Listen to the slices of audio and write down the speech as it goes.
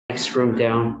Next room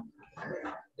down.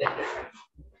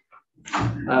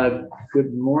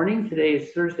 Good morning. Today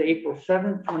is Thursday, April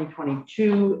 7th,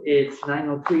 2022. It's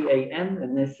 9:03 a.m.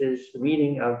 and this is the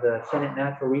meeting of the Senate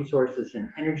Natural Resources and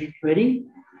Energy Committee.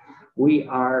 We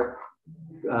are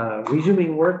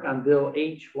resuming work on Bill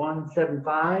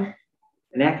H-175,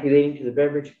 enacting to the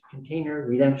beverage container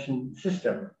redemption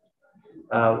system.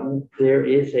 There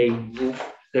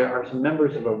are some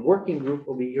members of a working group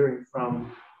we'll be hearing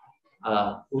from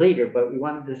later, but we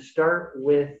wanted to start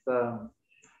with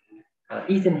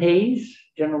Ethan Hayes,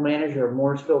 General Manager of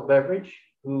Morrisville Beverage,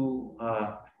 who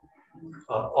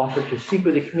offered to speak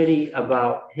with the committee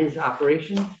about his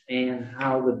operations and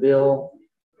how the bill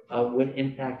would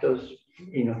impact those,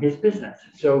 his business.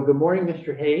 So good morning,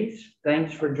 Mr. Hayes.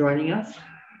 Thanks for joining us.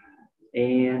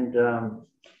 And are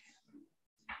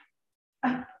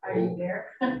you there?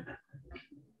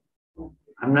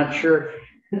 I'm not sure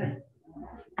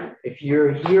if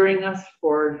you're hearing us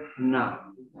or not.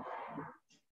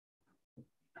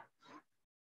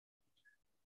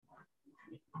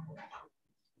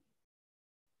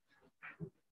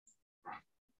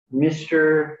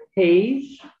 Mr.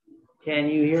 Hayes, can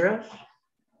you hear us?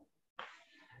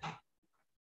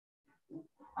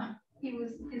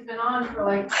 He's been on for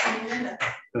like 20 minutes.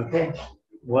 Okay,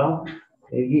 well,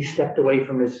 he stepped away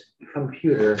from his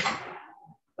computer.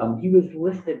 He was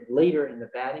listed later in the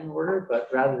batting order, but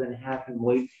rather than have him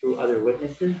wait through other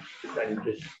witnesses, I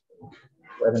just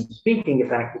let him speak and get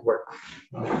back to work.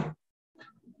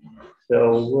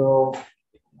 So we'll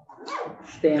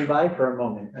stand by for a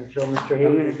moment until Mr. Hayes.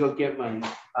 I'm going to go get my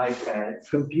iPad.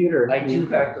 Computer. I do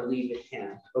have to leave at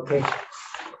 10. Okay.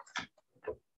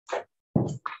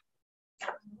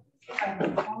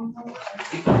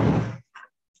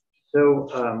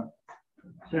 So,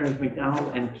 Senators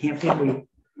McDonald and Campion,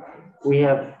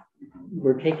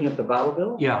 we're taking up the bottle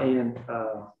bill. Yeah. And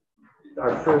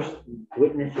our first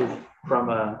witness is from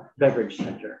a beverage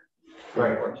center.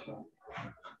 Right.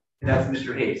 And that's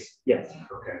Mr. Hayes. Yes.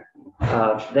 Okay.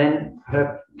 Then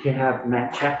to have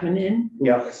Matt Chapman in.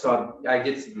 Yeah, I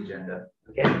did see the agenda.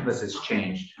 Okay. Unless it's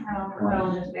changed.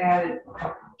 I'll just add it.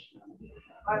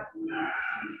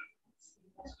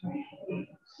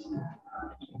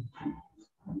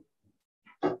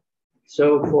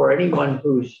 So for anyone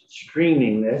who's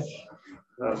streaming this,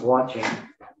 watching,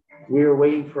 we're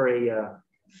waiting for a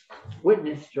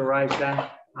witness to arrive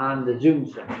back on the Zoom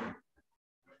session.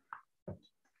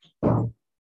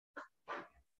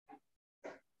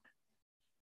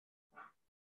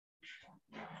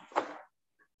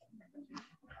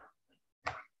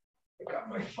 I got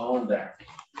my phone back.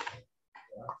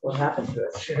 What happened to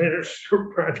it? Senator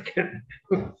Surpratkin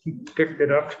picked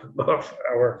it up off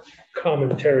our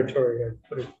common territory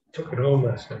and took it home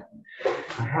last night.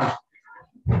 Uh-huh.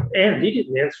 And he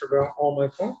didn't answer about all my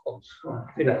phone calls.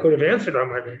 And he could have answered on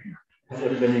my behalf. That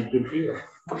would have been a good deal.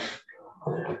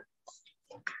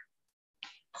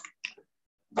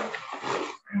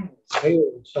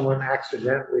 Someone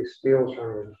accidentally steals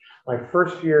from me. My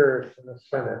first year in the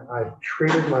Senate, I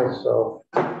treated myself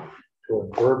to a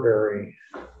Burberry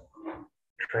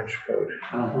trench coat.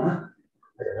 Uh-huh.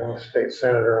 I'm a state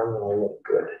senator, I'm gonna look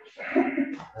good.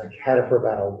 I had it for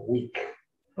about a week.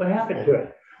 What happened to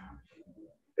it?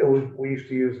 We used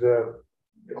to use the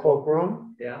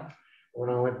cloakroom. Yeah. When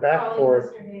I went back for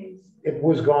it, it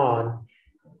was gone.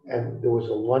 And there was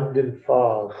a London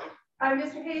fog.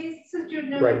 Mr. Hayes, this is Jude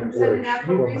Newman Right, from Senate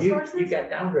Natural you- Resources. You got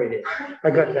downgraded.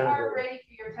 I got We are downgraded. ready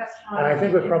for your testimony. And I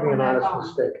think it was probably an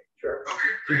honest mistake. Sure.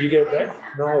 Did you get it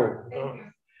back? No.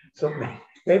 So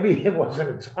maybe it wasn't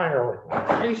entirely.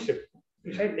 I used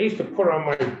to put on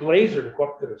my blazer to go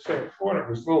up to the second floor. It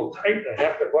was a little tight. I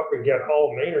have to go up and get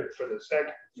Hall Maynard for the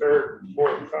second, third,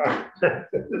 fourth, five.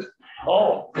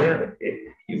 Oh, man.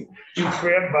 You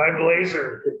grabbed my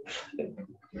blazer.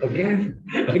 Again.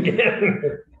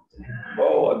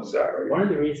 Oh, I'm sorry. One of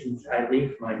the reasons I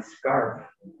leave my scarf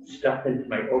stuffed into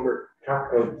my over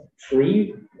top coat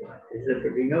sleeve is that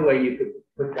there'd be no way you could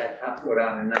put that top coat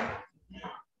on and not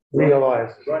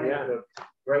Realize. run into the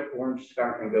bright orange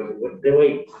scarf and go,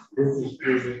 wait, this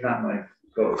is not my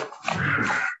coat.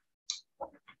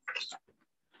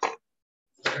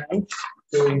 All right,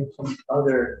 doing some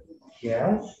other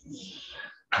guests.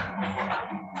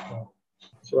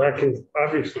 So I can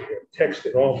obviously text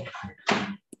it all.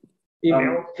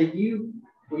 Email.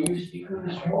 Were you speaking of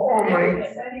this? Oh,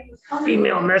 my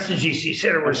email messages. He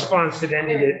said a response that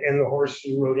ended it and the horse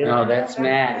you wrote in. No, that's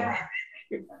mad.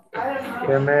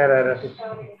 They're mad at us.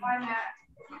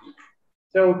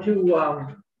 So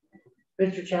to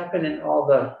Mr. Chapman and all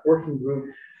the working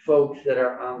group folks that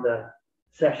are on the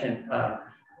session,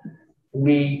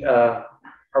 we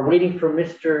are waiting for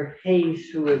Mr. Hayes,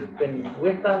 who has been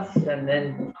with us and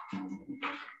then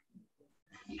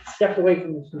stepped away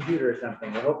from his computer or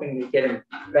something. We're hoping to get him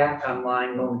back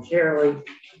online momentarily,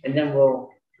 and then we'll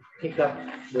pick up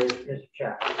with Mr.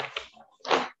 Chapman.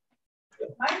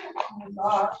 Microphone is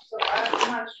off, so I'm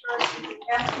not sure if you can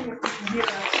ask me if you can hear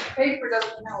us. Paper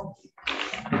doesn't help.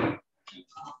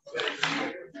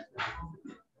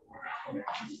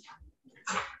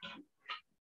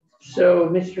 So,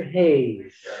 Mr.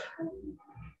 Hayes.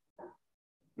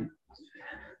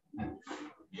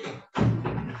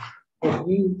 Have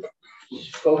you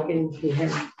spoken to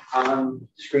him on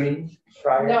screen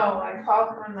prior? No, I called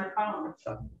him on my phone.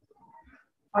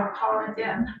 I'll call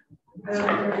again.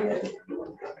 There he is.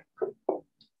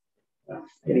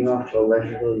 Getting off to a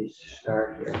legislative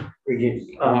start here. We're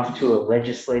getting Off to a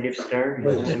legislative start.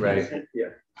 Right. Yeah.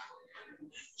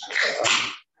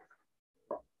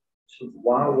 So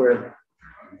while we're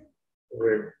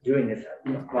doing this,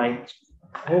 my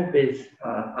hope is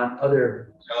on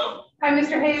other. Hi,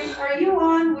 Mr. Hayes, are you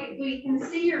on? We can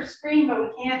see your screen, but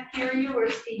we can't hear you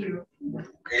or see you.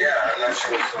 Yeah, I'm not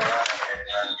sure what's going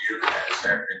on. You guys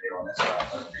start doing this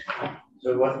stuff.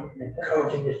 So what, I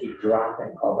can just drop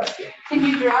and call back in. Can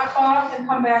you drop off and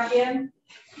come back in?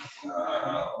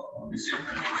 Let me see if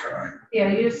I can try. Yeah,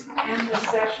 you just end the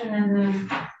session and then.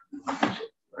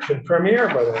 Should premiere,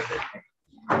 by the way.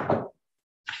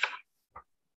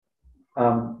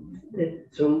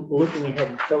 So looking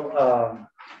ahead, so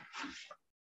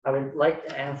I would like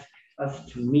to ask us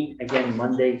to meet again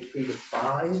Monday 3 to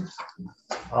 5.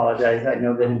 Apologize, I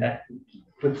know that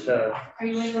puts a Are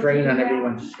you able to strain do on that?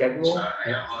 everyone's schedule.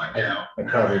 Yeah, I'm out. I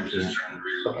probably I'm can. just trying to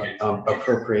relocate.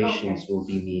 Appropriations will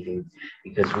be meeting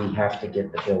because we have to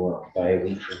get the bill up by a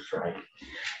week from Friday.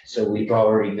 So we've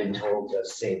already been told to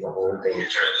save the whole Let me day.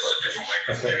 try this a different way,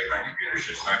 because maybe my computer's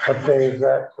just not. What day is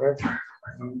that, Chris?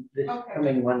 This Okay.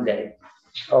 coming Monday.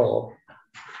 Oh,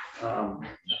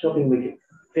 Hoping we could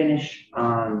finish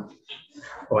on,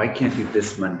 Oh, I can't do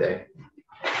this Monday.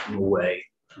 I'm away,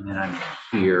 and then I'm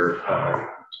here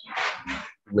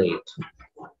late.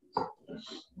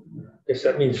 guess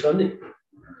that means Sunday.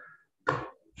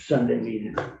 Sunday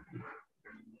meeting.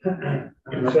 I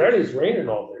don't know Saturday's raining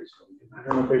all day.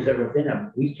 if there's ever been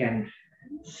a weekend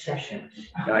session.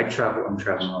 No, I'm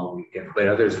traveling all weekend, but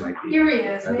others might be, Here he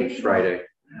is. I Maybe think Friday.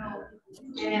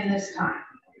 he'll get in this time.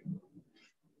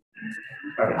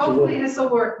 All right, so Hopefully we'll- this will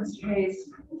work, Mr. Hayes.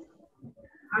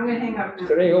 I'm gonna hang up now.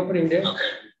 Today opening day? Okay.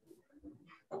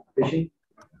 Fishing?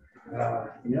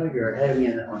 You're ahead of me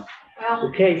on that one. Well,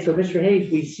 Okay, so Mr.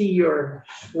 Hayes, we see your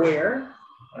square.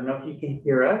 I don't know if you can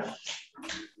hear us.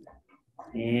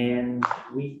 And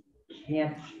we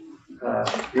can't,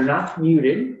 you're not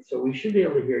muted, so we should be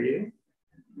able to hear you.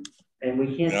 And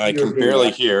we can't. I see your can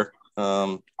barely video.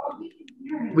 hear.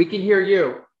 We can hear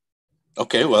you.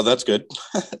 Okay, well, that's good.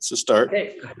 It's a start.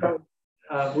 Okay, so,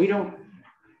 we don't,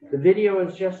 the video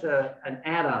is just an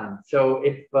add-on. So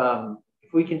if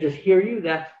we can just hear you,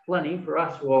 that's plenty for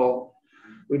us.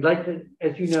 We'd like to,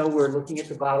 as you know, we're looking at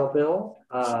the bottle bill.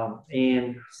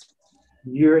 And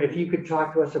if you could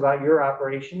talk to us about your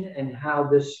operation and how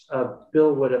this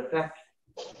bill would affect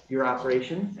your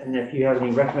operation. And if you have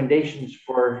any recommendations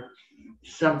for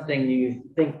something you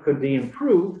think could be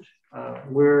improved,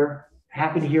 we're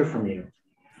happy to hear from you.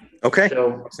 Okay,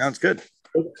 So sounds good.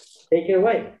 take it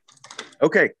away.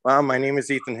 Okay, my name is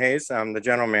Ethan Hayes. I'm the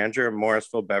general manager of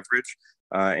Morrisville Beverage,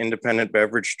 independent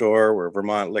beverage store. We're a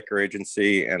Vermont liquor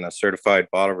agency and a certified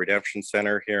bottle redemption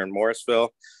center here in Morrisville.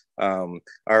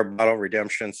 Our bottle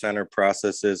redemption center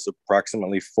processes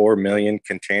approximately 4 million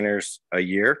containers a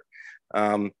year.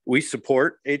 We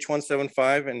support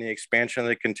H175 and the expansion of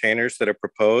the containers that are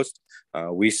proposed.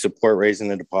 We support raising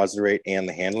the deposit rate and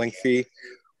the handling fee.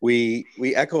 We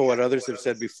echo what others have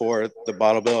said before. The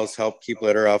bottle bill has helped keep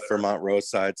litter off Vermont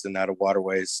roadsides and out of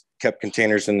waterways, kept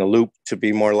containers in the loop to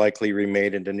be more likely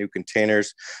remade into new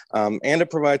containers, and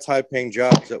it provides high-paying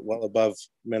jobs at well above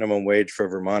minimum wage for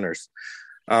Vermonters.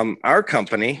 Our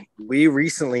company, we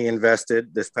recently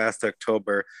invested this past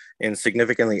October in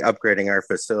significantly upgrading our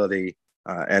facility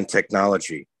and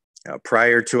technology.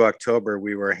 Prior to October,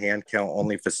 we were a hand count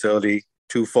only facility,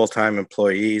 2 full-time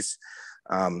employees.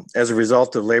 As a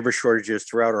result of labor shortages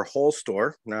throughout our whole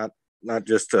store, not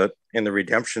just in the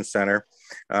redemption center,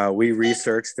 we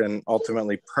researched and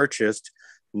ultimately purchased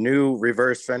new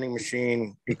reverse vending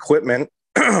machine equipment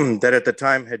that at the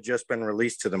time had just been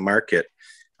released to the market.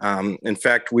 In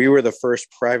fact, we were the first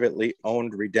privately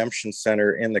owned redemption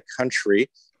center in the country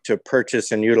to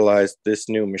purchase and utilize this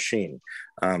new machine.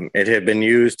 It had been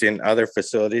used in other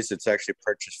facilities. It's actually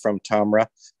purchased from Tomra,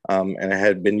 and it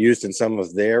had been used in some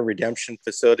of their redemption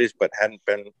facilities, but hadn't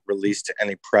been released to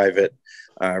any private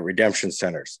redemption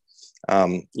centers.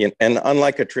 And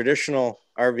unlike a traditional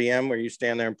RVM where you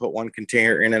stand there and put one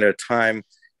container in at a time,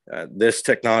 this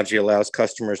technology allows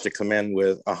customers to come in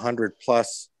with 100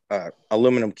 plus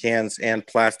aluminum cans and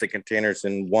plastic containers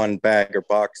in one bag or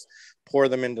box, pour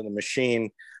them into the machine,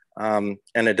 and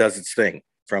it does its thing,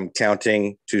 from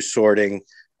counting to sorting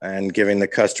and giving the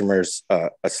customers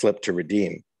a slip to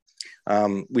redeem.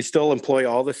 We still employ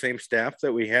all the same staff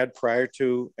that we had prior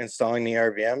to installing the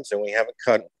RVMs, and we haven't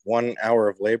cut 1 hour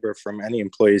of labor from any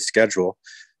employee's schedule.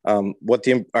 What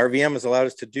the RVM has allowed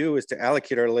us to do is to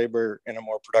allocate our labor in a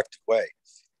more productive way.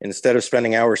 Instead of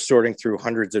spending hours sorting through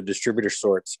hundreds of distributor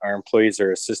sorts, our employees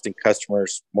are assisting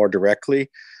customers more directly,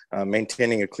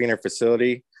 maintaining a cleaner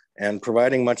facility, and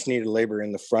providing much needed labor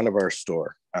in the front of our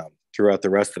store throughout the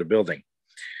rest of the building.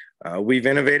 We've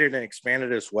innovated and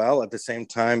expanded as well at the same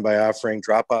time by offering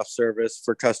drop-off service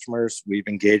for customers. We've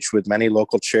engaged with many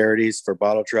local charities for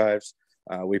bottle drives.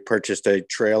 We purchased a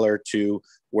trailer to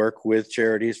work with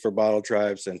charities for bottle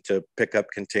drives and to pick up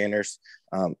containers.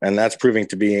 And that's proving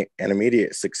to be an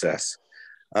immediate success.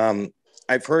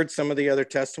 I've heard some of the other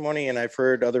testimony, and I've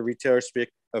heard other retailers speak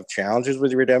of challenges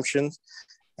with redemptions,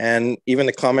 and even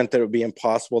the comment that it would be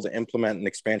impossible to implement an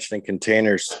expansion in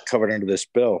containers covered under this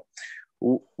bill.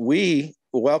 We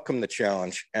welcome the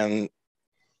challenge, and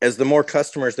as the more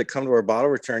customers that come to our bottle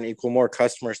return equal more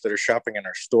customers that are shopping in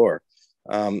our store.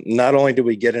 Not only do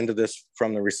we get into this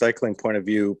from the recycling point of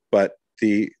view, but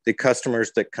the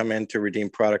customers that come in to redeem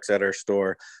products at our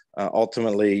store,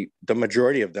 ultimately, the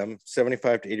majority of them,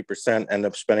 75 to 80%, end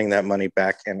up spending that money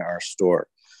back in our store.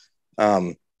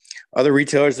 Other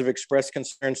retailers have expressed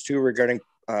concerns too regarding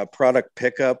product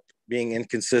pickup being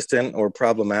inconsistent or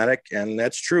problematic, and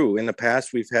that's true. In the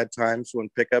past, we've had times when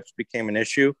pickups became an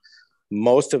issue.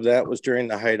 Most of that was during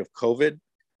the height of COVID.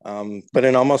 But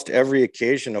in almost every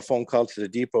occasion, a phone call to the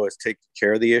depot has taken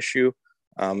care of the issue.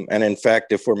 And in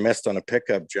fact, if we're missed on a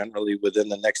pickup, generally within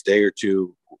the next day or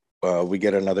two, we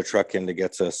get another truck in that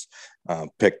gets us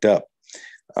picked up.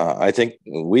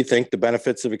 We think the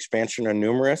benefits of expansion are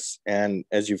numerous. And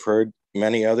as you've heard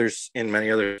many others in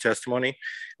many other testimony,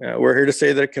 we're here to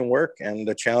say that it can work. And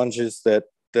the challenges that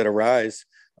arise,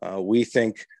 we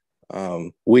think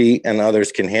we and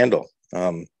others can handle.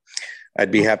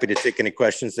 I'd be happy to take any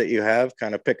questions that you have,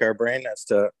 kind of pick our brain as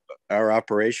to our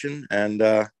operation and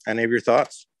any of your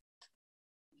thoughts.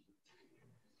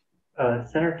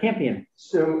 Senator Campion.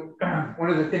 So one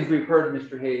of the things we've heard,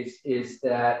 Mr. Hayes, is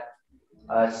that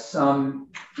some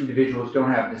individuals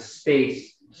don't have the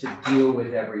space to deal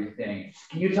with everything.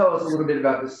 Can you tell us a little bit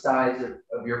about the size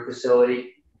of your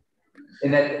facility?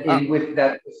 And that with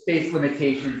that space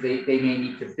limitations, they may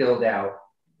need to build out.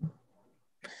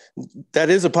 That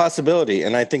is a possibility.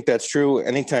 And I think that's true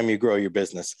anytime you grow your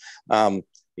business.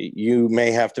 You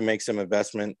may have to make some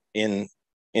investment in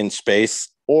space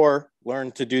or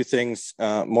learn to do things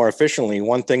more efficiently.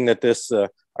 One thing that this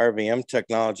RVM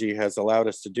technology has allowed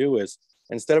us to do is,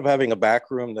 instead of having a back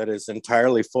room that is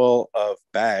entirely full of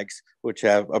bags, which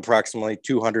have approximately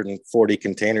 240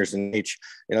 containers in each,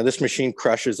 this machine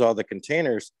crushes all the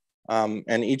containers,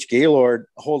 and each Gaylord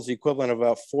holds the equivalent of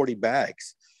about 40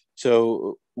 bags.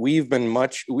 So we've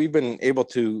been able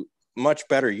to much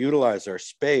better utilize our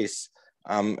space,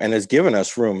 and has given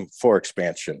us room for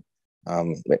expansion.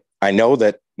 I know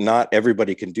that not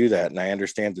everybody can do that, and I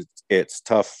understand that it's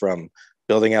tough from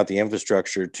building out the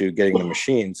infrastructure to getting the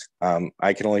machines.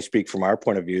 I can only speak from our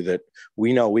point of view that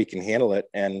we know we can handle it,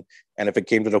 and if it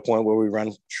came to the point where we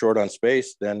run short on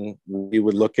space, then we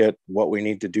would look at what we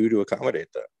need to do to accommodate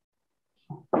that.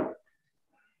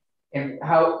 And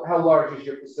how large is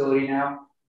your facility now?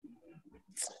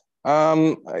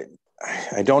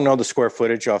 I don't know the square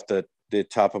footage off the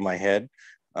top of my head.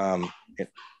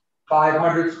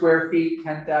 500 square feet,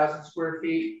 10,000 square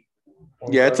feet?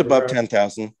 Yeah, it's above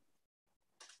 10,000.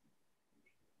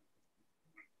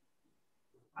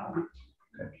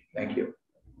 Thank you.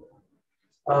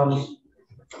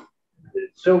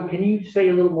 So can you say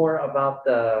a little more about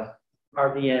the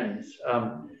RVMs?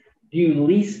 Do you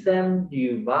lease them? Do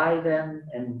you buy them?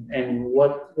 And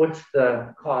what's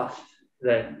the cost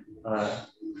that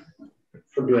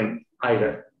for doing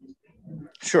either?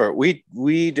 Sure.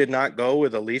 We did not go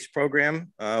with a lease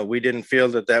program. We didn't feel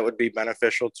that would be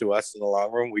beneficial to us in the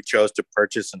long run. We chose to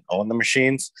purchase and own the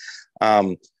machines.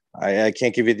 I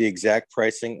can't give you the exact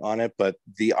pricing on it, but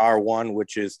the R1,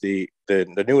 which is the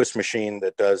newest machine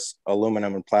that does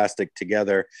aluminum and plastic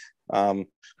together,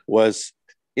 was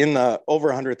in the over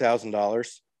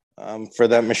 $100,000 for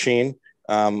that machine.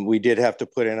 We did have to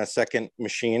put in a second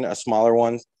machine, a smaller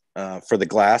one for the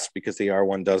glass, because the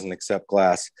R1 doesn't accept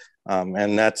glass.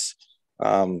 And that's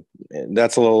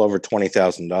a little over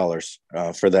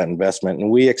 $20,000 for that investment. And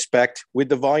we expect, with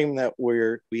the volume that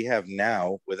we have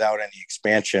now, without any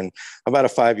expansion, about a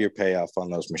 5-year payoff on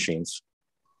those machines.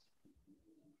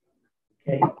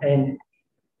 Okay, and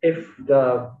if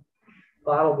the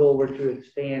bottle bill were to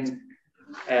expand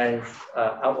as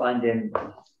outlined in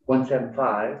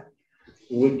 175,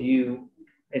 would you,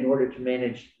 in order to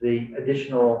manage the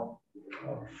additional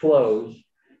flows,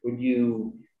 would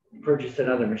you purchase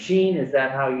another machine? Is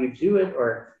that how you do it?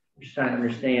 Or just trying to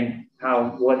understand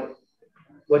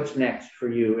what's next for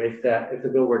you if the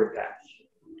bill were to pass?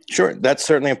 Sure, that's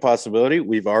certainly a possibility.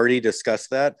 We've already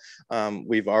discussed that.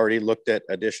 We've already looked at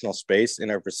additional space in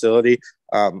our facility.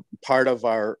 Part of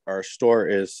our store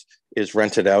is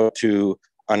rented out to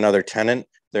another tenant.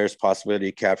 There's possibility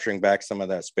of capturing back some of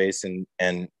that space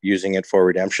and using it for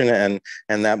redemption.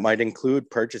 And that might include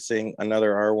purchasing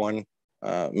another R1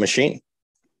 machine.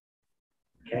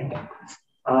 Okay.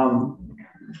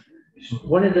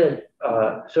 One of the,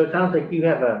 so it sounds like you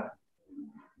have a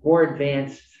more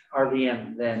advanced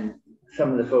RVM than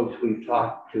some of the folks we've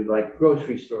talked to, like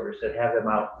grocery stores that have them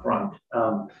out front.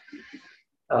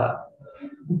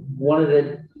 One of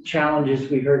the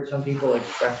challenges we heard some people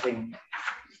expressing,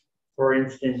 for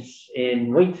instance, in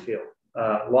Waitsfield,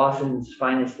 Lawson's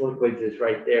Finest Liquids is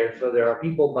right there. So there are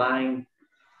people buying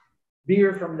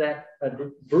beer from that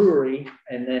brewery,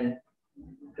 and then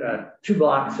 2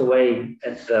 blocks away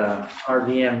at the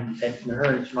RVM at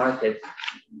Naherns Market,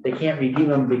 they can't redeem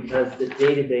them because the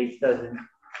database doesn't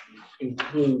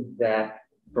include that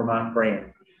Vermont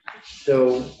brand.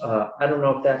 So I don't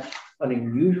know if that's an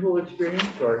unusual experience,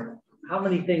 or how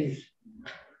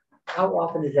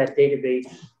often is that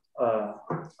database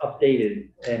updated?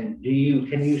 And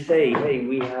can you say, hey,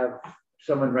 we have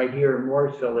someone right here in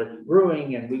Morrisville that's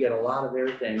brewing and we get a lot of their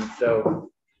things.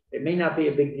 So it may not be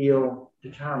a big deal to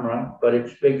Tamra, but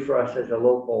it's big for us as a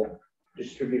local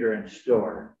distributor and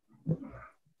store.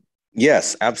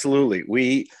 Yes, absolutely.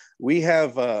 We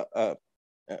have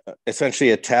essentially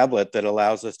a tablet that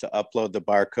allows us to upload the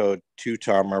barcode to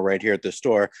Tamra right here at the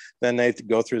store. Then they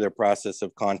go through their process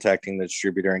of contacting the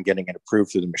distributor and getting it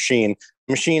approved through the machine.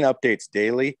 The machine updates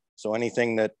daily. So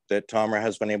anything that Tamra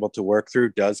has been able to work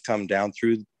through does come down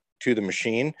through to the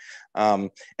machine.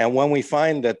 And when we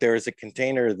find that there is a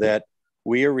container that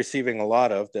we are receiving a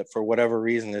lot of that for whatever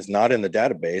reason is not in the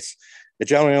database, it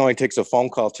generally only takes a phone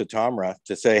call to Tamra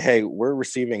to say, hey, we're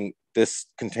receiving this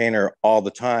container all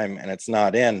the time and it's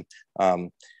not in.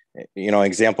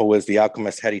 Example was the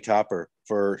Alchemist Heady Topper.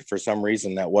 For some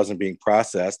reason that wasn't being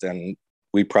processed, and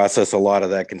we process a lot of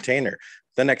that container.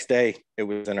 The next day it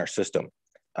was in our system.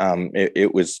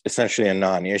 It was essentially a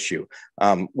non-issue.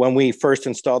 When we first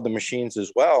installed the machines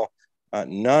as well,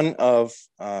 none of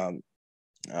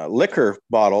liquor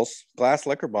bottles, glass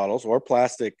liquor bottles or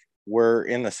plastic, were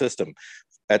in the system.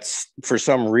 That's for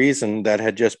some reason that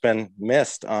had just been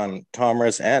missed on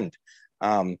Tamra's end.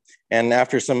 And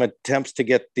after some attempts to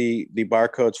get the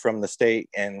barcodes from the state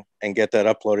and get that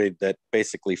uploaded, that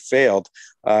basically failed.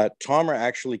 Tamra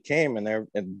actually came and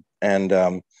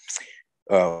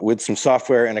with some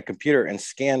software and a computer and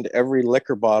scanned every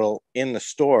liquor bottle in the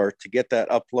store to get that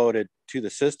uploaded to the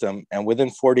system. And within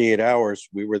 48 hours,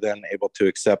 we were then able to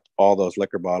accept all those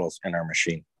liquor bottles in our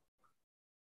machine.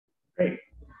 Great.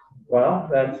 Well,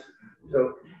 that's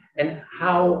so. And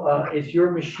how is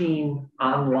your machine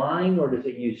online, or does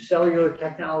it use cellular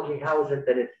technology? How is it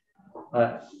that it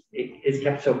is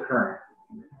kept so current?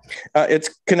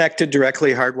 It's connected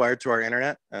directly, hardwired to our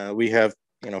internet. We have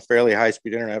fairly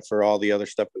high-speed internet for all the other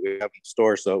stuff that we have in the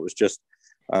store, so it was just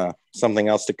something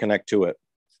else to connect to it.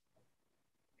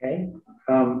 Okay.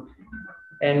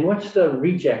 And what's the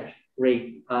reject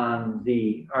rate on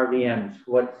the RVMs?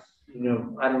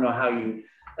 I don't know how you,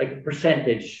 like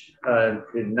percentage,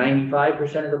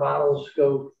 95% of the bottles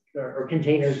go or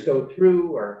containers go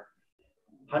through, or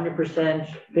 100%,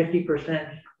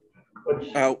 50%?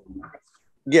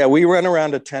 Yeah, we run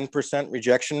around a 10%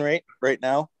 rejection rate right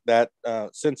now. That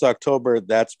since October,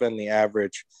 that's been the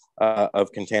average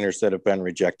of containers that have been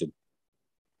rejected.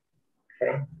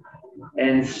 Okay.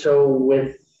 And so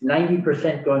with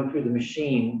 90% going through the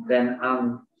machine, then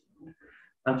on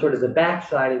sort of the back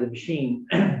side of the machine,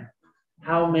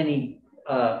 how many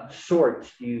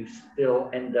sorts do you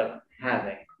still end up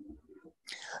having?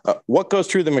 What goes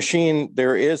through the machine,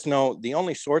 the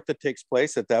only sort that takes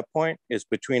place at that point is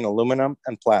between aluminum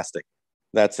and plastic.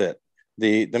 That's it.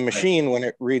 The machine, when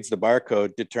it reads the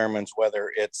barcode, determines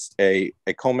whether it's a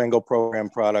commingle program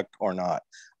product or not,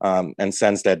 and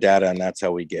sends that data, and that's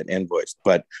how we get invoiced.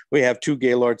 But we have 2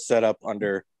 Gaylords set up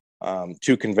under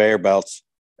 2 conveyor belts,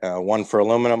 one for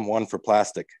aluminum, one for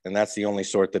plastic, and that's the only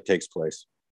sort that takes place.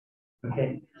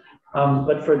 Okay.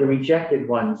 But for the rejected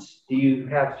ones, do you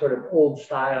have sort of old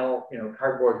style,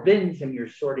 cardboard bins, and you're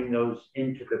sorting those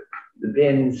into the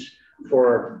bins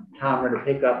for Tomra to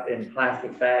pick up in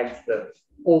plastic bags the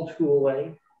old school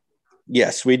way?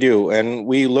 Yes, we do. And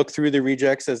we look through the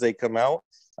rejects as they come out.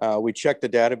 We check the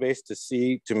database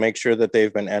to make sure that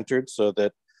they've been entered, so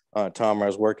that Tomra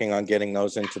is working on getting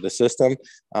those into the system.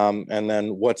 And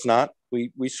then what's not,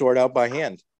 we sort out by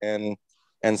hand and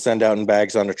send out in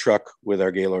bags on a truck with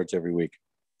our Gaylords every week.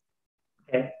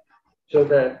 Okay.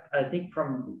 So I think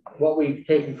from what we've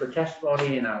taken for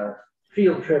testimony in our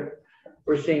field trip,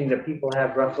 we're seeing that people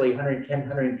have roughly 110,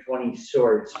 120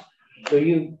 sorts. So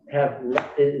is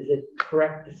it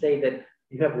correct to say that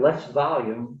you have less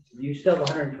volume? You still have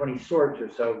 120 sorts or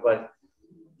so, but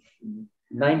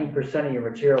 90% of your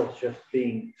material is just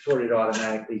being sorted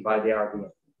automatically by the RVM.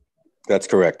 That's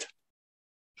correct.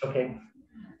 Okay.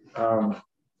 And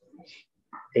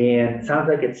it sounds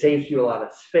like it saves you a lot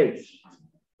of space.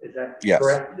 Is that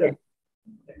correct? Yes.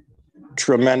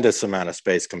 Tremendous amount of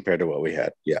space compared to what we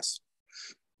had. Yes.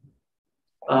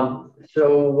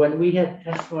 So when we had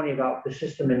testimony about the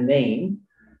system in Maine,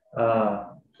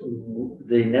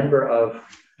 the number of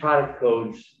product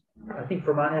codes, I think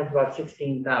Vermont has about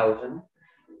 16,000.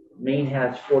 Maine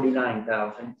has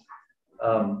 49,000.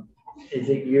 Is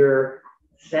it your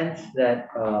sense that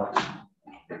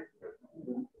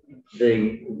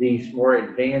these more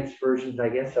advanced versions, I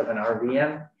guess, of an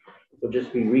RVM will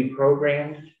just be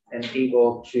reprogrammed and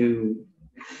able to,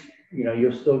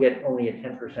 you'll still get only a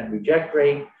 10% reject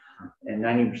rate and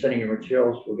 90% of your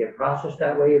materials will get processed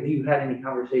that way? Have you had any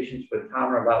conversations with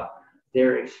Tomra about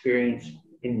their experience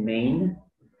in Maine?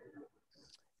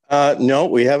 No,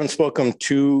 we haven't spoken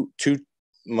too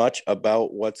much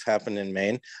about what's happened in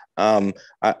Maine.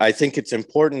 I think it's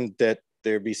important that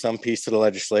there be some piece of the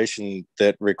legislation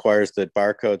that requires that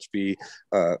barcodes be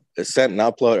sent and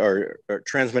upload or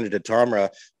transmitted to Tomra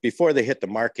before they hit the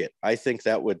market. I think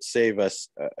that would save us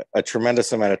a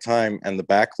tremendous amount of time and the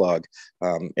backlog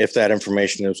if that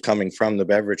information is coming from the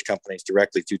beverage companies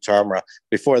directly to Tomra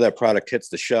before that product hits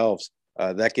the shelves.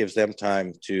 That gives them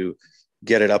time to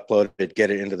get it uploaded, get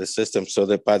it into the system, so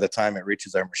that by the time it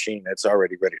reaches our machine, it's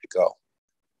already ready to go.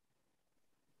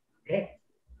 Okay.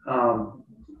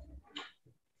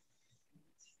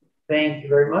 Thank you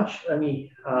very much. Let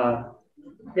me,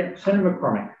 Senator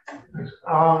McCormick.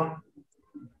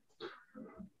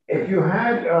 If you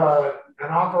had an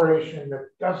operation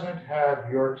that doesn't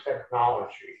have your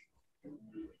technology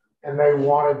and they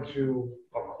wanted to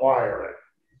acquire it,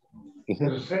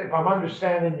 if I'm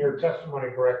understanding your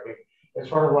testimony correctly, it's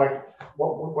sort of like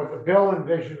what the bill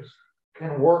envisions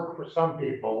can work for some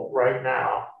people right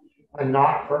now and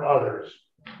not for others.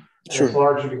 Sure. It's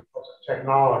largely because of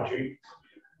technology.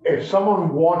 If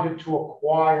someone wanted to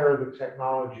acquire the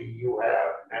technology you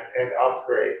have and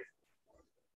upgrade,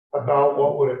 about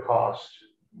what would it cost?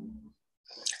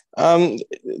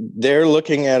 They're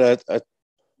looking at a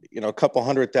couple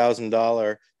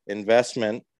 $100,000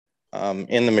 investment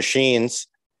in the machines,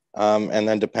 and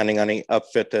then depending on the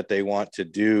upfit that they want to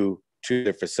do to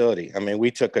their facility. I mean, we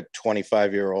took a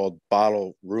 25-year-old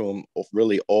bottle room,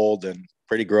 really old and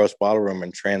pretty gross bottle room,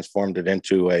 and transformed it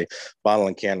into a bottle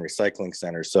and can recycling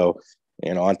center. So,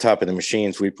 on top of the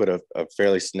machines, we put a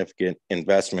fairly significant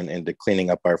investment into cleaning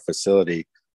up our facility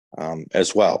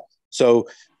as well. So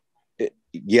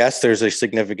yes, there's a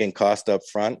significant cost up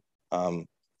front.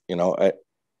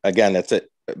 Again,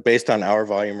 based on our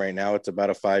volume right now, it's about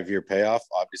a 5-year payoff.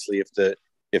 Obviously,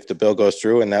 if the bill goes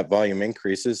through and that volume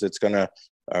increases, it's going to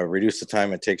reduce the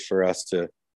time it takes for us to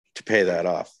pay that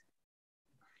off.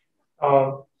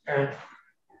 And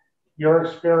your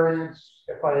experience,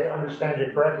 if I understand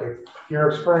you correctly, your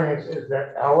experience is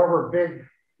that however big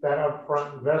that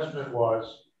upfront investment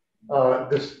was,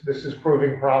 this is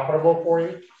proving profitable for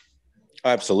you?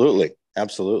 Absolutely.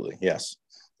 Yes.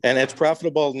 And it's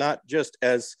profitable not just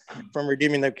as from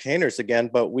redeeming the containers again,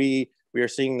 but we are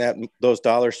seeing that those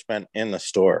dollars spent in the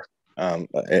store.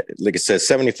 Like it says,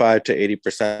 75 to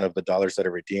 80% of the dollars that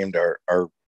are redeemed are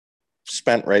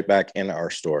spent right back in our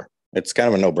store. It's kind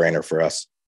of a no-brainer for us.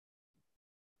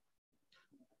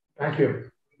 Thank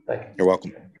you. You're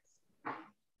welcome.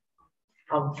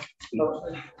 Are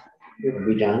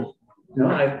we done? No,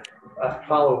 I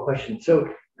follow a question.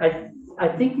 So I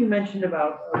think you mentioned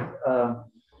about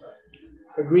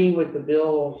agreeing with the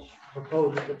bill's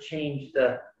proposal to change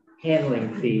the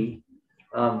handling fee.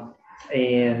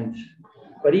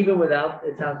 But even without,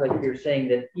 it sounds like you're saying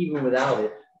that even without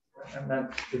it, I'm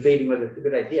not debating whether it's a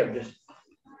good idea, I'm just,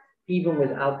 even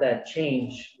without that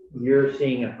change, you're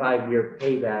seeing a 5-year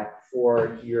payback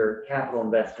for your capital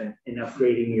investment in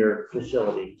upgrading your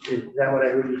facility. Is that what I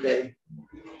heard you say?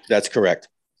 That's correct.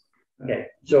 Okay,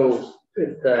 so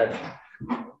if the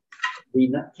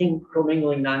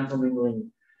commingling,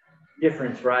 non-commingling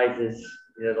difference rises,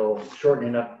 it'll shorten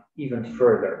it up even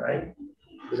further, right?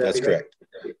 That's correct.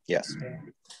 Yes.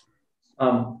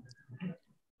 Okay.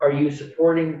 Are you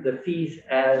supporting the fees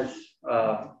as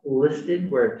listed,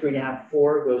 where 3.5,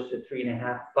 4 goes to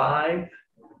 3.5, 5?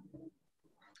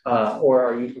 Or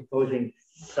are you proposing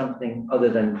something other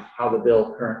than how the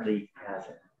bill currently has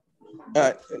it?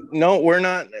 No, we're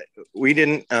not. We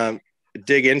didn't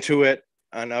dig into it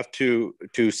enough to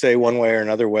say one way or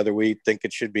another whether we think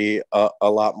it should be a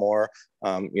lot more.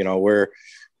 You know, we're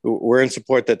in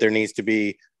support that there needs to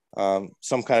be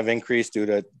some kind of increase due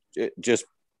to just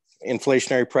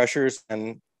inflationary pressures,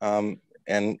 and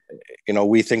you know,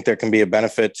 we think there can be a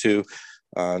benefit to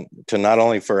not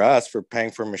only for us for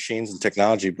paying for machines and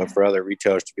technology, but for other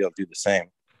retailers to be able to do the same.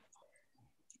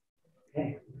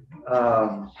 Okay.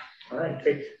 All right,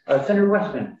 great. Senator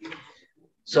Westman.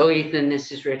 So Ethan,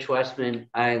 this is Rich Westman.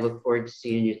 I look forward to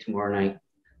seeing you tomorrow night.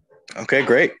 Okay,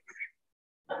 great.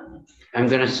 I'm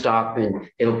going to stop, and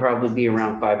it'll probably be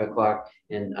around 5 o'clock,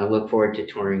 and I look forward to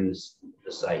touring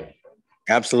the site.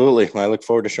 Absolutely. I look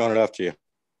forward to showing it off to you.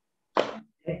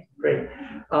 Okay, great.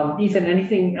 Ethan,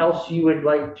 anything else you would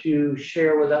like to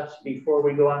share with us before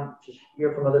we go on to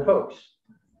hear from other folks?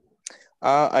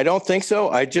 I don't think so.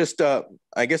 I just,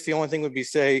 I guess the only thing would be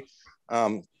say,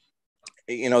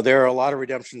 you know, there are a lot of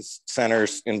redemption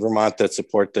centers in Vermont that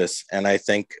support this. And I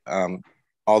think,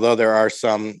 although there are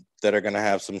some that are going to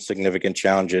have some significant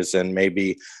challenges and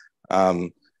maybe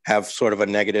have sort of a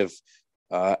negative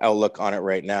outlook on it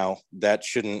right now, that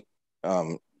shouldn't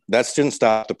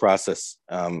stop the process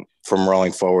from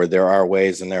rolling forward. There are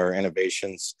ways and there are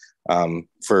innovations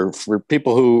for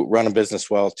people who run a business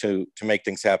well to make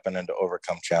things happen and to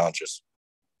overcome challenges.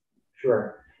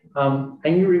 Sure.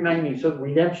 And you remind me, so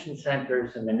redemption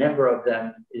centers and the number of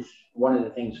them is one of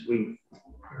the things we've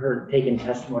heard taken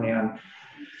testimony on.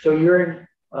 So you're in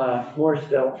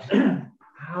Morrisville.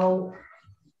 How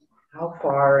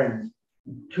far and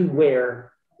to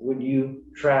where would you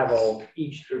travel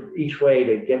each way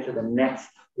to get to the next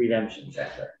redemption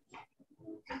center?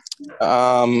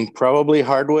 Probably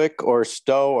Hardwick or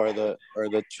Stowe are the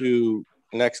two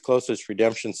next closest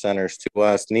redemption centers to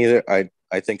us. Neither, I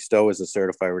think Stowe is a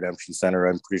certified redemption center.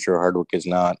 I'm pretty sure Hardwick is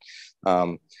not.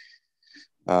 So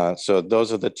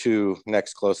those are the two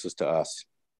next closest to us.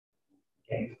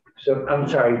 Okay, so I'm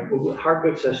sorry,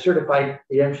 Hardwick's a certified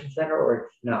redemption center or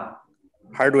it's not?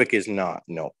 Hardwick is not,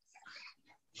 no.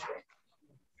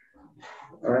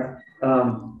 All right.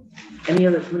 Any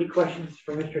other committee questions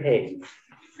for Mr. Hayes?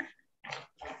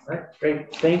 All right,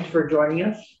 great. Thanks for joining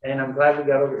us. And I'm glad we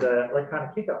got over the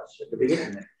electronic kickoffs at the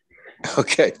beginning there.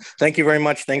 Okay. Thank you very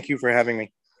much. Thank you for having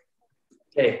me.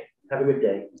 Okay. Have a good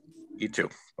day. You too.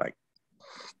 Bye.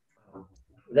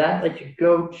 With that, I'd like to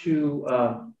go to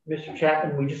Mr.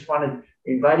 Chapman. We just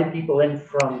invited people in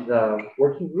from the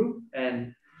working group,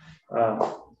 and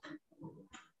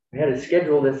we had to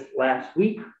schedule this last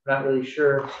week. Not really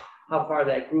sure how far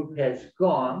that group has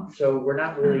gone, so we're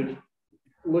not really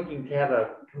looking to have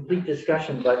a complete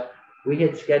discussion, but we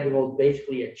had scheduled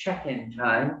basically a check-in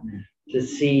time to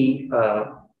see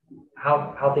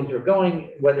how things are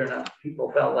going, whether or not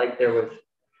people felt like there was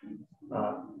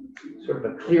sort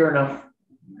of a clear enough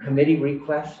committee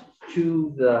request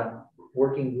to the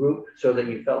working group so that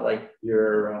you felt like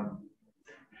you're,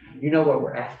 you know what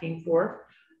we're asking for.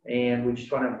 And we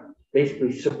just want to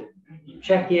basically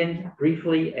check in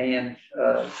briefly and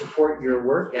support your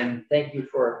work, and thank you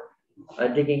for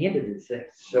digging into these things.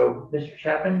 So Mr.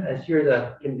 Chapman, as you're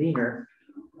the convener,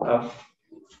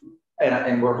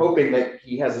 and we're hoping that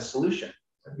he has a solution.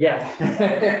 Yes.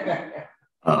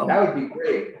 That would be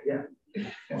great. Yeah.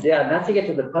 Yeah, not to get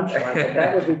to the punchline, but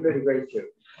that would be pretty great too.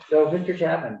 So Mr.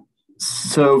 Chapman.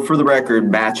 So for the record,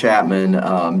 Matt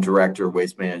Chapman, Director of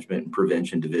Waste Management and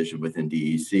Prevention Division within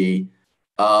DEC.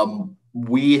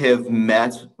 We have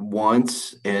met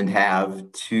once and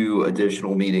have 2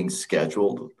 additional meetings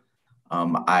scheduled.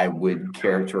 I would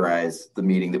characterize the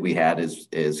meeting that we had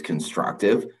as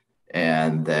constructive,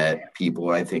 and that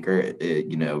people, I think, are,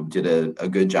 you know, did a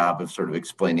good job of sort of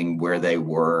explaining where they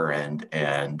were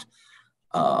and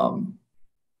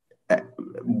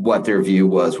what their view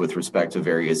was with respect to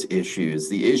various issues.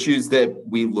 The issues that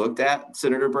we looked at,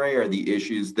 Senator Bray, are the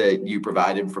issues that you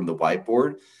provided from the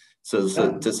whiteboard. So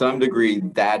to some degree,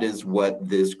 that is what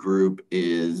this group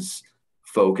is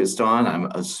focused on. I'm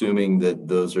assuming that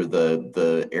those are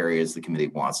the areas the committee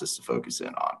wants us to focus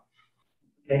in on.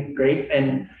 Okay, great.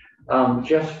 And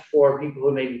just for people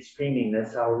who may be streaming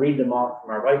this, I'll read them off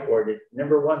from our whiteboard.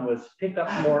 Number one was pick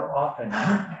up more often.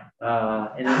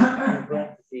 And in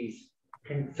parentheses,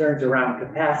 concerns around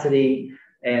capacity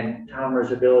and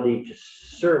Tomer's ability to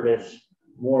service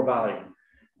more volume.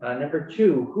 Number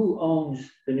two, who owns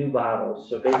the new bottles?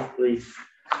 So basically,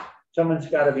 someone's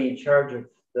got to be in charge of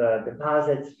the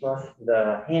deposits plus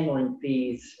the handling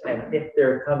fees. And if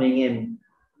they're coming in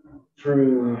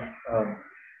through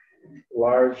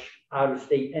large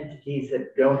out-of-state entities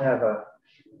that don't have a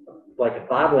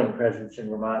bottling presence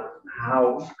in Vermont,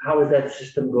 how is that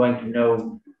system going to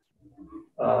know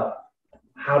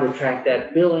how to track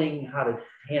that billing, how to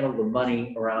handle the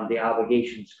money around the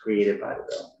obligations created by the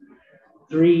bill?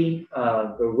 Three,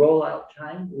 the rollout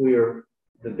time.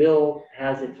 The bill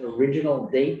has its original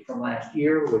date from last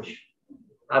year, which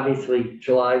obviously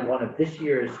July 1 of this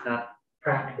year is not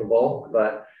practicable,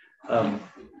 but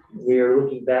we're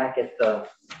looking back at the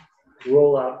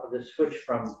rollout of the switch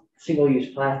from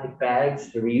single-use plastic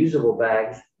bags to reusable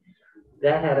bags.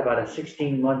 That had about a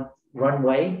 16-month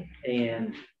runway,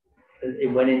 and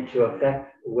it went into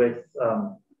effect with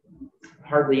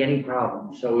hardly any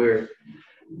problem. So we're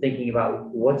thinking about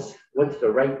what's the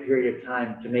right period of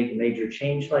time to make a major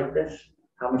change like this,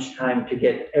 how much time to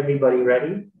get everybody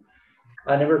ready.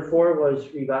 Number four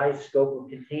was revised scope of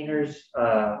containers.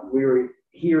 We were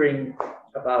hearing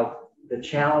about the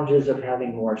challenges of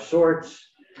having more sorts.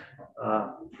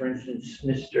 For instance,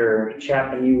 Mr.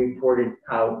 Chapman, you reported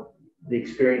out the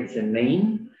experience in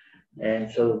Maine.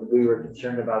 And so we were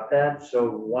concerned about that. So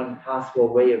one possible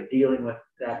way of dealing with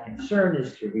that concern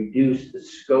is to reduce the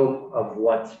scope of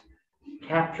what's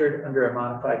captured under a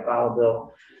modified bottle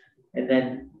bill. And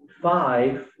then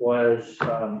five was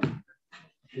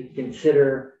to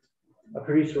consider a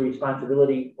producer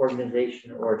responsibility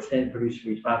organization or extended producer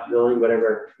responsibility,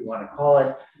 whatever you want to call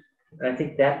it. And I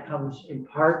think that comes in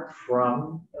part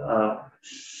from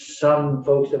some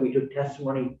folks that we took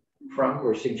testimony from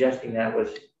were suggesting that was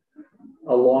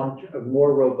a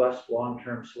more robust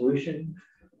long-term solution.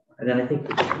 And then I think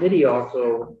the committee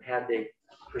also had the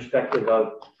perspective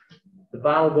of the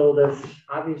bottle bill does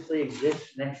obviously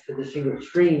exist next to the single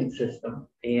stream system.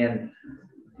 And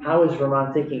how is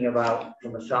Vermont thinking about,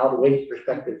 from a solid waste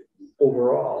perspective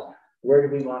overall, where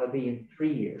do we want to be in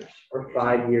 3 years or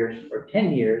 5 years or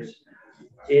 10 years?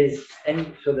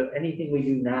 So that anything we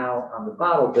do now on the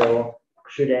bottle bill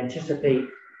should anticipate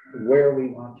where we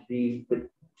want to be with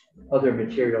other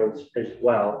materials as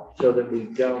well, so that we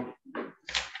don't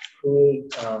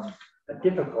create a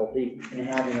difficulty in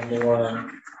having a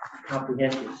more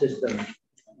comprehensive system,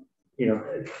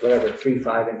 whatever, 3,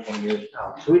 5, and 10 years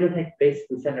out. So we don't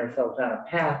basically send ourselves on a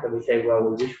path that we say, well,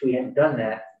 we wish we hadn't done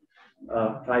that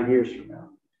 5 years from now.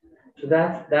 So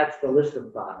that's the list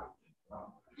of 5.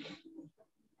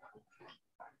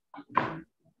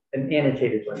 An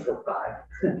annotated list of 5.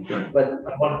 But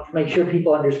I want to make sure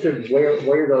people understood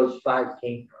where those 5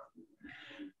 came from.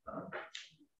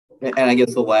 And I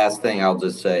guess the last thing I'll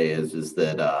just say is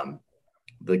that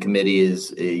the committee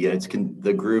is,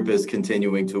 the group is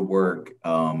continuing to work.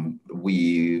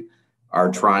 We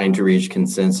are trying to reach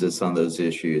consensus on those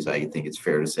issues. I think it's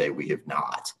fair to say we have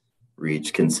not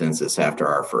reached consensus after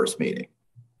our first meeting.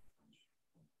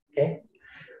 Okay.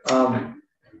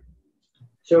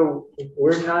 So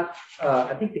we're not,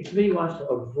 I think the committee wants to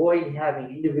avoid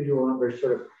having individual members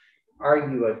sort of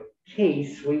argue a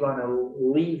case. We want to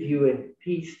leave you in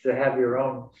peace to have your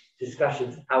own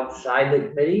discussions outside the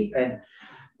committee, and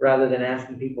rather than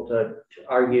asking people to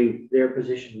argue their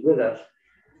position with us.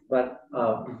 But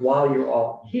while you're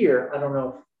all here, I don't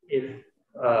know if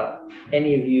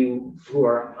any of you who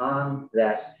are on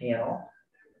that panel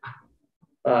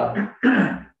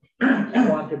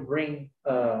want to bring,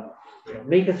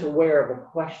 make us aware of a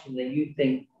question that you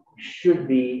think should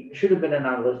have been on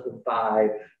our list of 5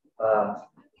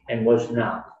 and was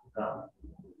not.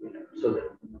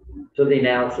 So the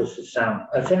analysis is sound.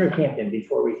 Senator Campion,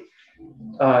 before we.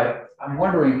 I'm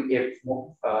wondering if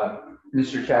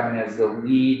Mr. Chapman, as the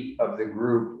lead of the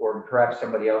group, or perhaps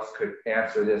somebody else could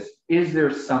answer this, is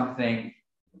there something,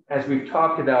 as we've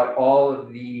talked about all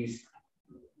of these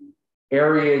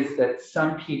areas that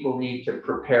some people need to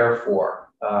prepare for,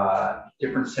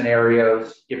 different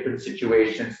scenarios, different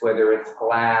situations, whether it's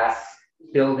glass,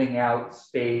 building out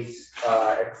space,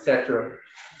 etc.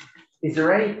 is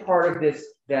there any part of this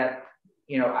that,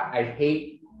 you know, I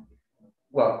hate,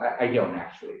 well, I don't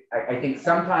actually. I think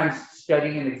sometimes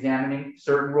studying and examining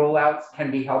certain rollouts can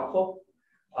be helpful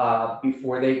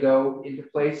before they go into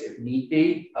place if need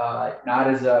be, not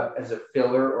as a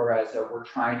filler or as a we're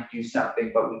trying to do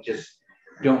something, but we just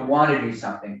don't want to do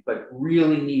something, but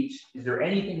really needs, is there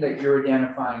anything that you're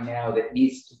identifying now that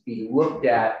needs to be looked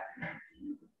at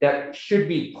that should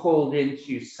be pulled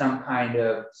into some kind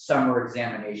of summer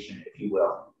examination, if you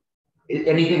will?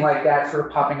 Anything like that sort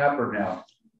of popping up or no?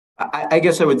 I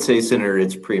guess I would say, Senator,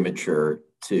 it's premature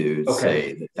to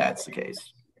say that that's the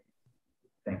case.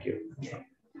 Thank you.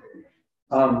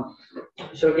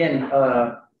 So again,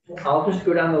 I'll just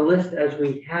go down the list as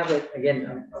we have it.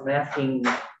 Again, I'm asking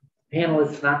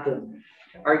panelists not to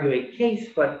argue a case,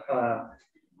 but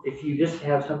if you just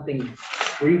have something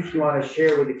brief you want to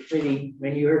share with the committee,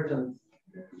 when you heard some,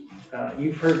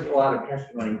 you've heard a lot of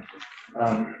testimony,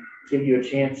 give you a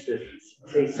chance to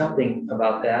say something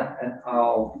about that, and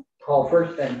I'll call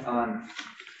first then on.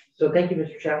 So thank you,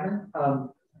 Mr. Chapman.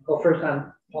 Go first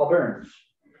on Paul Burns.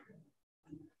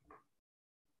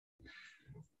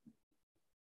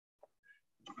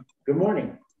 Good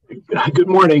morning. Good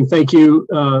morning. Thank you,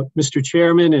 Mr.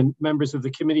 Chairman and members of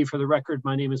the committee. For the record,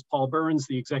 my name is Paul Burns,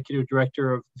 the Executive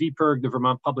Director of VPIRG, the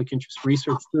Vermont Public Interest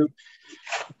Research Group.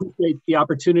 I appreciate the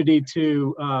opportunity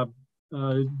to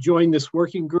join this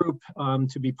working group,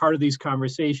 to be part of these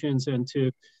conversations, and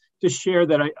to just share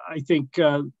that I think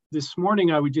this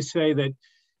morning I would just say that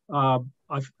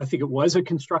I think it was a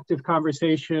constructive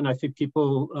conversation. I think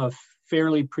people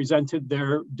fairly presented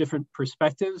their different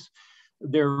perspectives.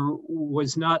 There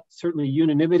was not certainly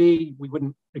unanimity. We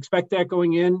wouldn't expect that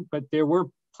going in, but there were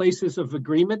places of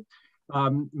agreement.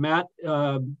 Matt,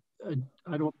 I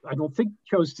don't think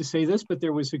chose to say this, but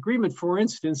there was agreement, for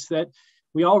instance, that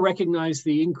we all recognize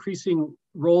the increasing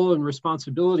role and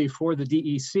responsibility for the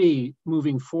DEC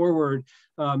moving forward.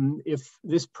 If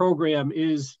this program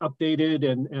is updated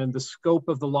and the scope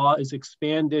of the law is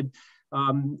expanded,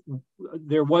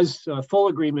 there was full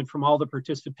agreement from all the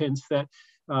participants that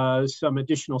some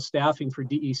additional staffing for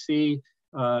DEC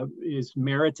is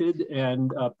merited,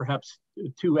 and perhaps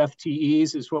 2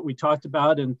 FTEs is what we talked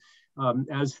about. And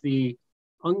as the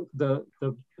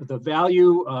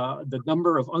value, the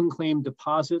number of unclaimed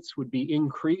deposits would be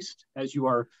increased as you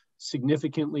are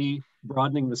significantly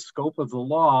broadening the scope of the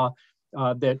law,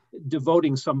 that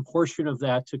devoting some portion of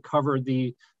that to cover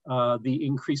the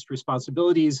increased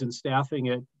responsibilities and staffing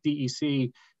at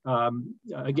DEC.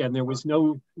 Again, there was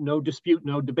no dispute,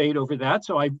 no debate over that.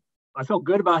 So I felt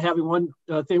good about having one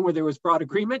thing where there was broad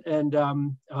agreement. And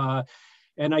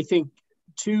I think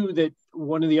too, that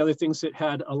one of the other things that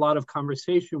had a lot of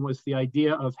conversation was the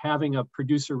idea of having a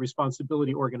producer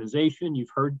responsibility organization.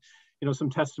 You've heard, some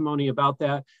testimony about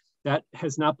that. That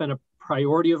has not been a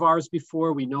priority of ours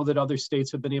before. We know that other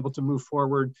states have been able to move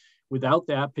forward without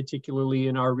that, particularly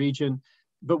in our region.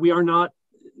 But we're not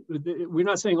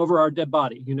saying over our dead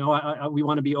body. We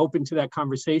want to be open to that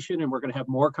conversation, and we're going to have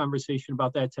more conversation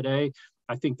about that today.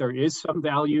 I think there is some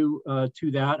value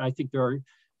to that. I think there are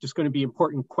just going to be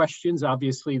important questions,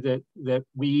 obviously, that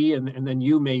we and then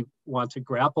you may want to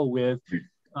grapple with.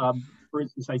 For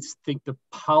instance, I think the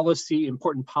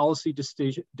important policy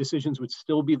decisions would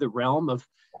still be the realm of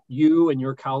you and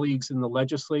your colleagues in the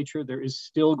legislature. There is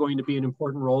still going to be an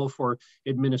important role for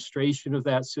administration of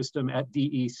that system at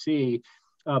DEC.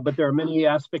 But there are many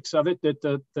aspects of it that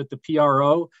the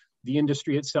PRO, the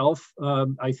industry itself,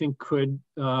 I think could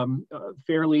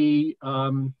fairly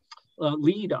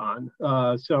lead on.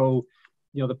 So,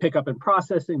 the pickup and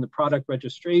processing, the product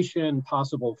registration,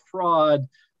 possible fraud,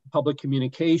 public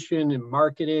communication and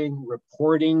marketing,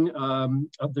 reporting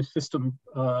of the system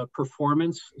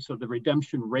performance. So the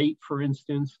redemption rate, for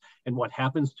instance, and what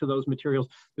happens to those materials.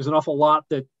 There's an awful lot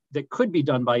that could be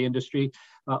done by industry.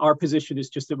 Our position is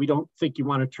just that we don't think you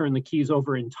want to turn the keys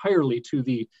over entirely to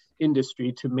the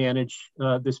industry to manage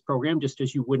this program, just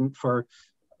as you wouldn't for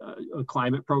a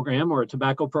climate program or a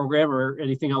tobacco program or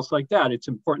anything else like that. It's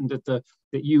important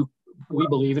we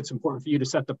believe it's important for you to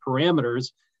set the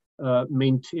parameters,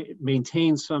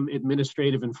 maintain some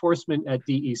administrative enforcement at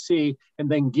DEC, and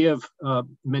then give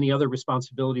many other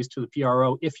responsibilities to the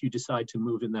PRO if you decide to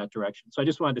move in that direction. So I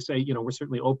just wanted to say, we're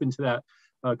certainly open to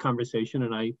that conversation,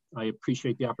 and I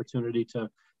appreciate the opportunity to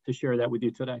share that with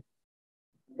you today.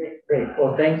 Okay, great.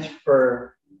 Well, thanks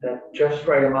for that just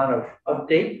right amount of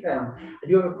update. I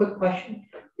do have a quick question.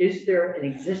 Is there an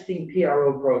existing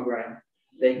PRO program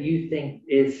that you think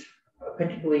is a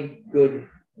particularly good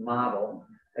model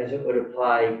as it would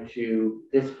apply to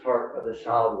this part of the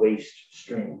solid waste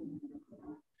stream?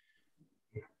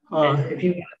 And if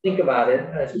you think about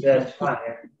it, that's fine.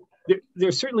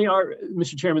 There certainly are,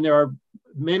 Mr. Chairman, there are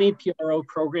many PRO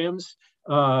programs,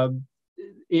 a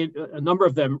number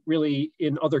of them really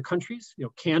in other countries,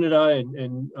 Canada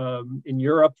and in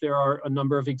Europe, there are a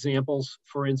number of examples,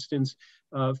 for instance,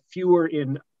 fewer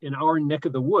in our neck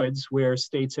of the woods where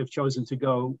states have chosen to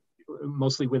go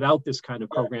mostly without this kind of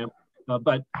program.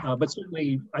 But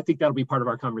certainly, I think that'll be part of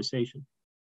our conversation.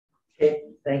 Okay,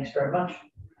 thanks very much.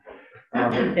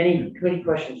 Any committee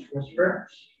questions for Mr.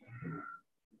 Burns?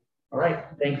 All right,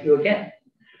 thank you again.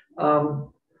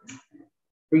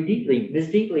 Ms.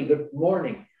 Deatley, good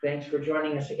morning. Thanks for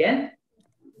joining us again.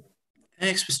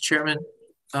 Thanks, Mr. Chairman.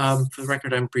 For the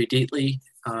record, I'm Bree Deatley.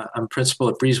 I'm principal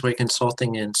at Breezeway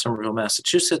Consulting in Somerville,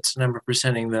 Massachusetts, and I'm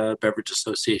representing the Beverage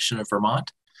Association of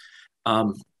Vermont.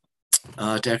 To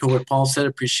echo what Paul said,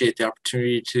 appreciate the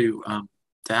opportunity to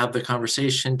have the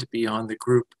conversation, to be on the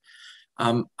group.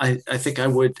 I think I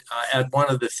would add one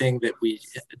other thing that we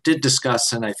did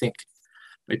discuss, and I think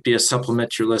might be a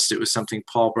supplement to your list. It was something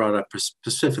Paul brought up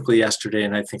specifically yesterday,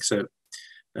 and I think it's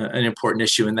an important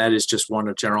issue, and that is just one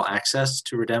of general access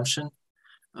to redemption.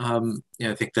 I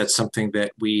think that's something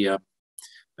that we,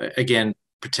 again,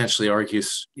 potentially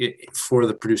argues for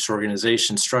the producer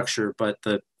organization structure, but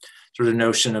the sort of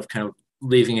notion of kind of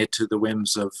leaving it to the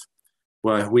whims of,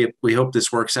 well, we hope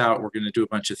this works out, we're going to do a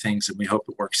bunch of things and we hope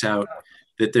it works out,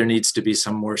 that there needs to be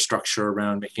some more structure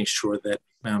around making sure that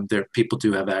people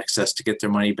do have access to get their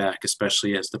money back,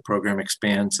 especially as the program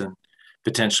expands and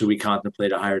potentially we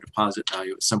contemplate a higher deposit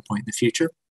value at some point in the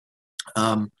future.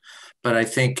 But I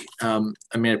think, I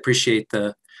appreciate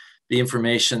the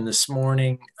information this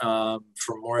morning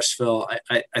from Morrisville.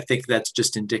 I think that's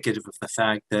just indicative of the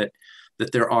fact that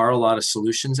there are a lot of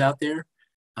solutions out there.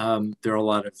 There are a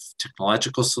lot of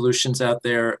technological solutions out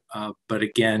there. But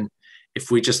again, if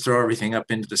we just throw everything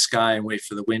up into the sky and wait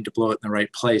for the wind to blow it in the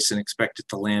right place and expect it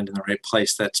to land in the right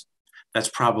place, that's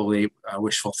probably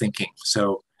wishful thinking.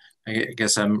 So I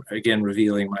guess I'm, again,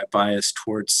 revealing my bias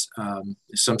towards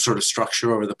some sort of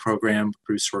structure over the program,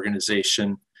 producer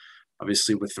organization,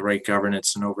 obviously with the right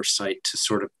governance and oversight to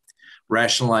sort of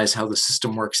rationalize how the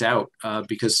system works out.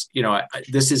 Because,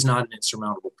 this is not an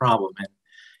insurmountable problem.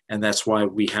 And that's why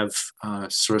we have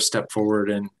sort of stepped forward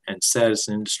and said as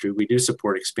an industry, we do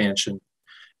support expansion,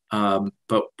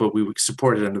 but we would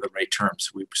support it under the right terms.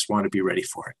 We just want to be ready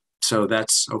for it. So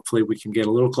that's, hopefully we can get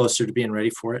a little closer to being ready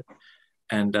for it.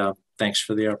 And thanks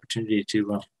for the opportunity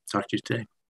to talk to you today.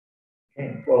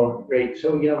 Okay, well, great.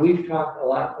 So, we've talked a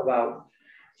lot about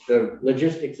the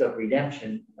logistics of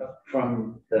redemption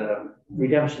from the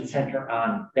redemption center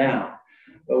on down.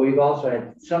 But we've also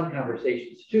had some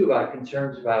conversations too about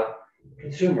concerns about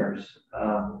consumers.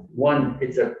 One,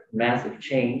 it's a massive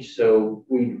change, so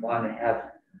we want to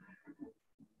have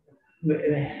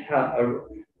a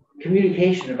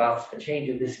communication about a change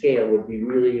of this scale would be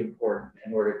really important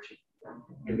in order to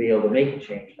be able to make a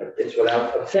change like this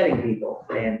without upsetting people.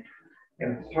 And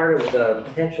part of the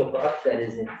potential for upset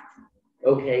is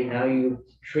okay, now you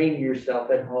train yourself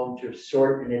at home to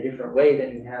sort in a different way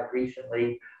than you have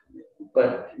recently,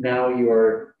 but now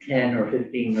you're 10 or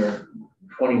 15 or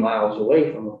 20 miles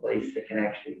away from a place that can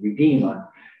actually redeem on.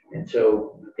 And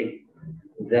so I think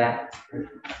that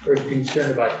we're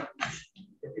concerned about,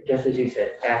 just as you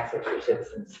said, access for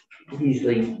citizens to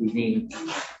easily redeem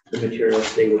the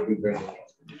materials they would be bringing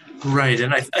in. Right,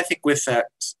 and I think with that,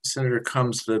 Senator,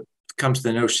 comes the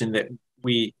notion that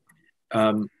we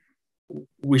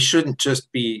shouldn't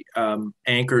just be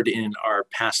anchored in our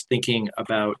past thinking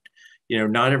about,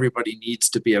 not everybody needs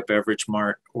to be a Beverage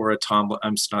Mart or a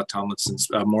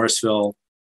Morrisville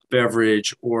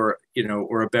Beverage or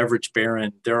a Beverage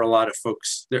Baron. There are a lot of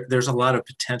folks, there's a lot of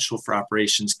potential for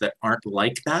operations that aren't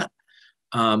like that,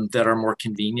 that are more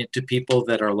convenient to people,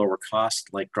 that are lower cost,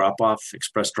 like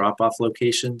express drop-off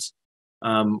locations,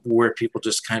 where people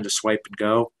just kind of swipe and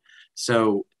go.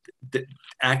 So the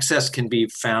access can be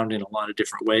found in a lot of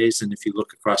different ways. And if you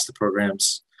look across the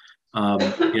programs,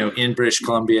 in British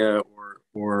Columbia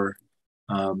or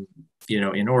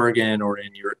in Oregon or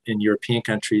in European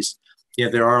countries,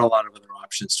 there are a lot of other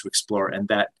options to explore. And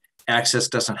that access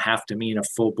doesn't have to mean a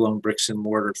full-blown bricks and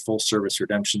mortar, full service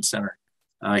redemption center.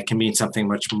 It can mean something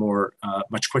much more,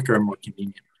 much quicker and more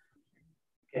convenient.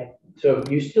 Okay, so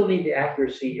you still need the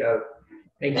accuracy of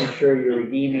making sure you're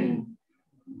redeeming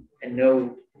and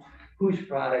know whose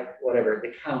product, whatever,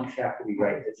 the counts have to be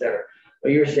right, et cetera.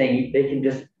 But you're saying they can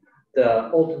just,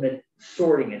 the ultimate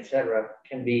sorting, et cetera,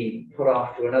 can be put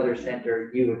off to another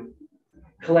center. You would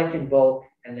collect in bulk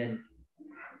and then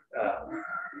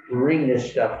bring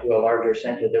this stuff to a larger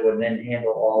center that would then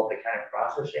handle all the kind of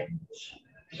processing.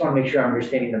 Just want to make sure I'm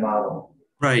understanding the model.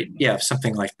 Right. Yeah.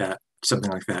 Something like that.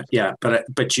 Something like that. Yeah.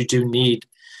 But you do need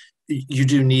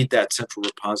that central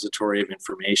repository of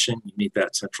information. You need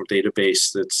that central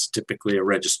database. That's typically a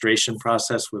registration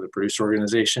process with a producer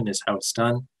organization is how it's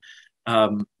done.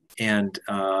 And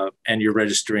you're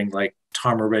registering, like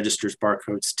TAMR registers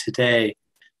barcodes today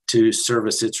to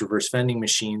service its reverse vending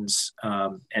machines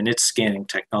and its scanning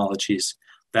technologies.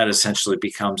 That essentially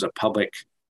becomes a public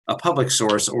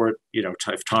source, or, you know,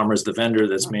 if TAMR is the vendor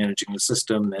that's managing the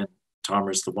system, then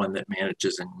TAMR is the one that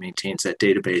manages and maintains that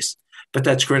database. But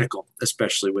that's critical,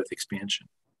 especially with expansion.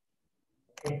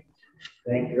 Okay.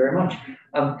 Thank you very much.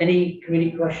 Any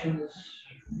committee questions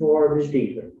for Ms.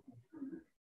 Deasley?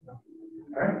 All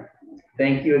right.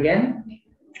 Thank you again.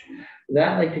 With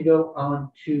that, I'd like to go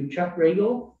on to Chuck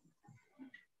Regal.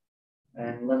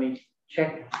 And let me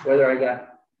check whether I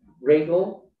got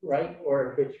Regal right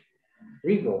or if it's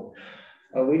Regal.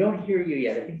 We don't hear you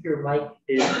yet. I think your mic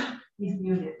is. He's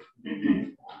muted.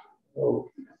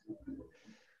 Oh.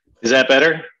 Is that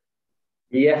better?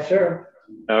 Yes, sir.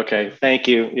 Okay, thank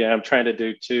you. Yeah, I'm trying to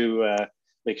do two,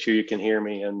 make sure you can hear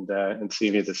me and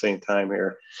see me at the same time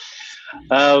here.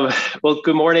 Well,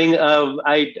 good morning.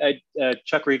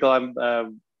 Chuck Regal,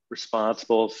 I'm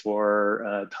responsible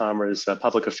for TAMR's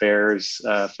public affairs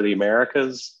for the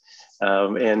Americas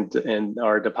and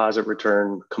our deposit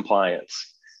return compliance.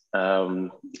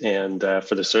 And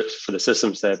for the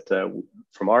systems that,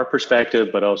 from our perspective,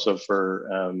 but also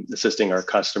for assisting our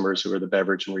customers who are the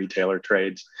beverage and retailer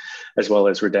trades, as well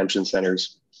as redemption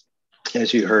centers,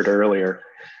 as you heard earlier.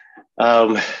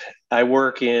 I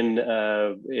work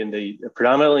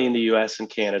predominantly in the U.S. and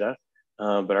Canada,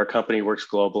 but our company works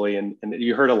globally. And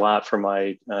you heard a lot from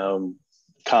my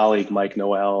colleague Mike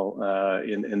Noel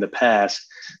in the past.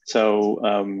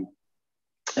 So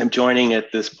I'm joining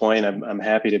at this point. I'm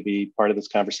happy to be part of this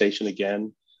conversation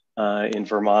again in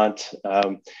Vermont.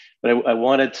 But I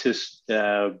wanted to,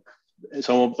 so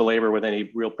I won't belabor with any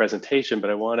real presentation, but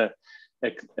I want to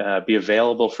be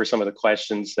available for some of the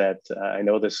questions that I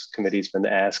know this committee's been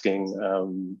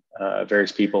asking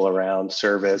various people around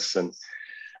service and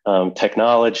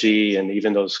technology, and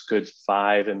even those good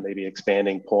 5 and maybe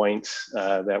expanding points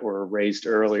that were raised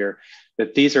earlier,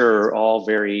 that these are all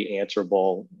very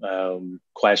answerable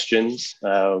questions.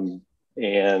 And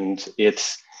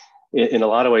it's, in a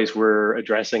lot of ways, we're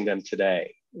addressing them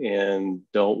today, and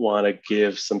don't want to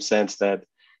give some sense that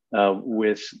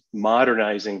with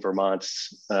modernizing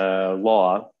Vermont's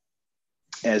law,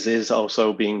 as is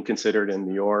also being considered in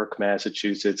New York,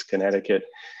 Massachusetts, Connecticut,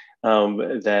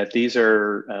 that these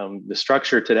are, the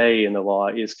structure today in the law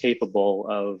is capable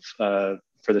of,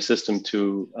 for the system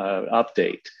to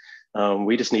update.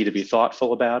 We just need to be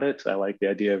thoughtful about it. I like the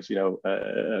idea of,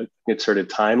 inserted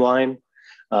timeline.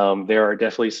 There are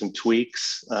definitely some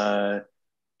tweaks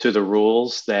to the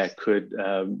rules that could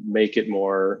make it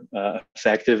more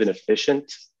effective and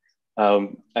efficient.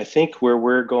 I think where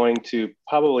we're going to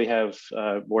probably have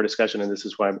more discussion, and this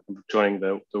is why I'm joining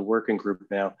the working group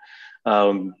now,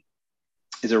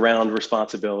 is around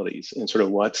responsibilities and sort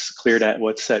of what's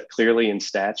set clearly in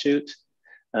statute,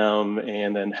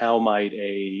 and then how might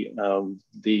the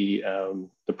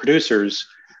producers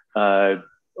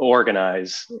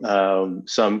organize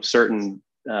some certain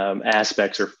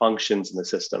aspects or functions in the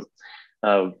system.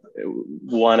 We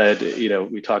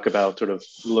talk about sort of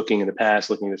looking in the past,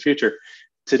 looking in the future.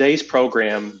 Today's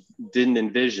program didn't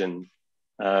envision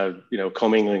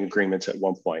commingling agreements at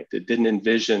one point. It didn't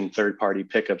envision third-party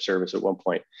pickup service at one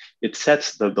point. It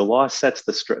sets the law sets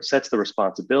the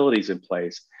responsibilities in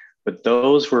place, but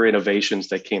those were innovations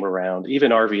that came around,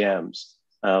 even RVMs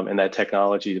and that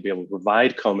technology to be able to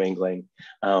provide commingling,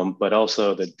 but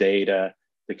also the data,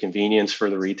 the convenience for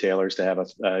the retailers to have a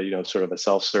sort of a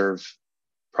self-serve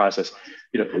process.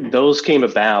 Those came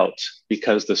about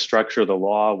because the structure of the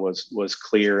law was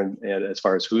clear and as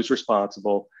far as who's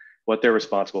responsible, what they're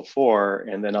responsible for,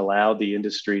 and then allowed the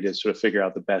industry to sort of figure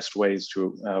out the best ways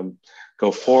to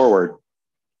go forward.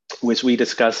 Which we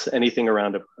discuss anything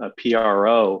around a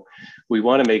PRO, we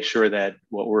want to make sure that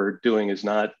what we're doing is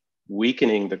not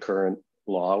weakening the current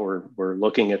law. We're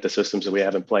looking at the systems that we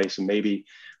have in place and maybe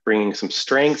bringing some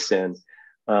strengths in,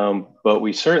 but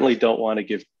we certainly don't want to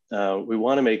give. We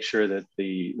want to make sure that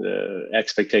the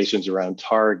expectations around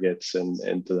targets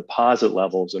and the deposit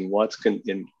levels and what's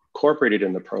incorporated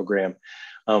in the program,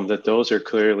 that those are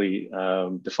clearly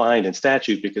defined in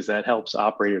statute, because that helps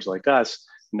operators like us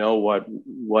know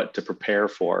what to prepare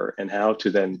for and how to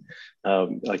then,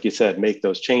 like you said, make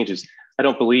those changes. I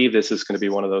don't believe this is going to be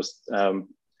one of those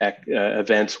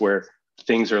events where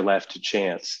things are left to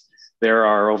chance. There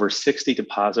are over 60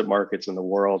 deposit markets in the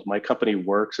world. My company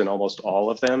works in almost all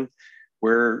of them.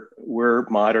 We're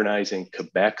modernizing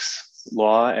Quebec's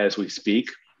law as we speak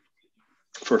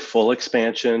for full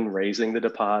expansion, raising the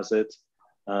deposit,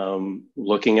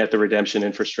 looking at the redemption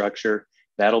infrastructure.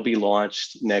 That'll be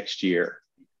launched next year.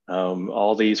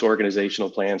 All these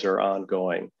organizational plans are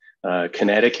ongoing.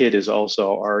 Connecticut is also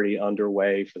already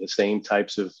underway for the same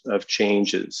types of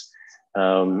changes,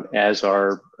 as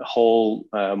our whole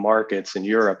markets in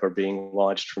Europe are being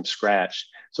launched from scratch.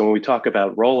 So when we talk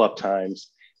about roll-up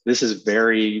times, this is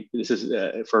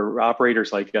for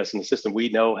operators like us in the system, we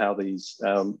know how these,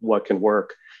 what can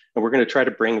work. And we're going to try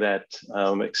to bring that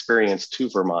experience to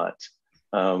Vermont.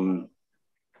 You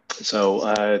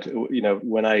know,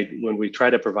 when we try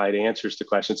to provide answers to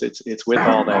questions, it's with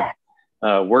all that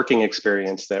working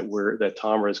experience that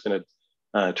Tamara is going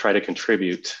to try to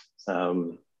contribute.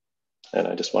 And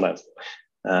I just want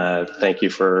to thank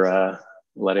you for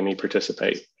letting me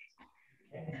participate.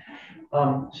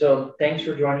 So thanks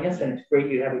for joining us, and it's great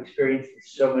you have experience in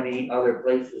so many other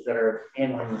places that are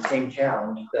handling the same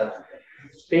challenge.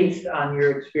 Based on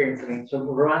your experience, I mean, so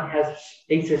Vermont has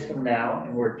a system now,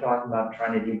 and we're talking about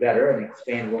trying to do better and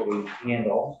expand what we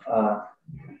handle.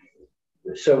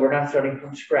 So we're not starting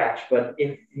from scratch, but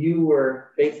if you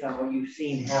were, based on what you've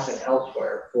seen happen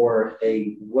elsewhere, for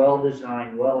a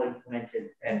well-designed,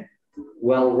 well-implemented, and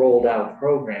well-rolled out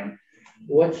program,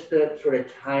 what's the sort of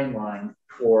timeline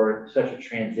for such a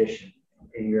transition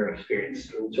in your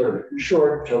experience, sort of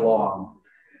short to long?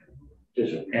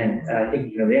 And I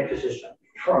think, you know, the emphasis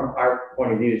from our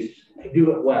point of view is to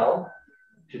do it well,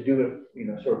 to do it, you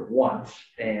know, sort of once,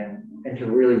 and to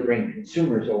really bring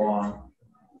consumers along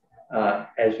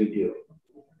as we do it.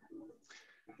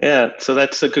 Yeah, so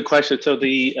that's a good question. So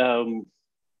the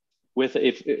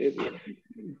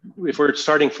if we're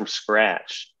starting from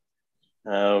scratch,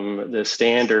 the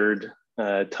standard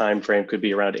time frame could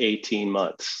be around 18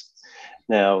 months.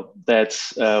 Now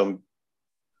that's you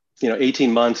know,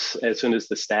 18 months as soon as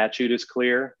the statute is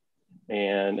clear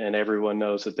and everyone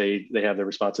knows that they have their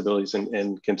responsibilities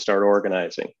and can start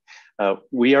organizing.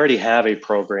 We already have a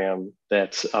program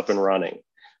that's up and running.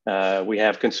 We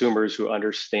have consumers who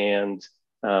understand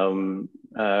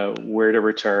where to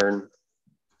return.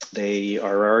 They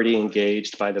are already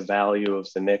engaged by the value of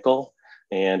the nickel.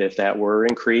 And if that were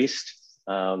increased,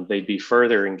 they'd be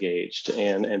further engaged,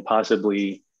 and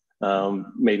possibly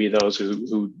maybe those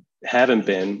who haven't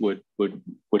been would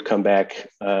come back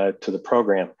to the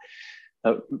program.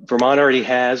 Vermont already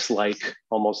has, like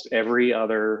almost every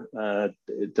other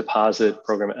deposit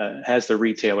program, has the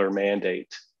retailer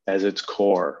mandate as its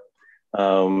core.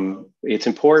 It's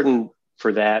important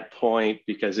for that point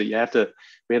because we have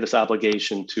this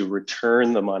obligation to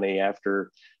return the money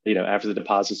after the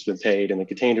deposit's been paid and the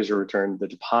containers are returned. The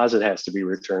deposit has to be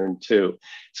returned too.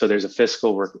 So there's a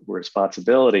fiscal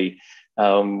responsibility.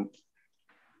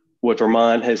 What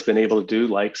Vermont has been able to do,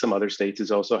 like some other states, is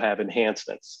also have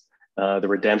enhancements. The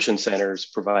redemption centers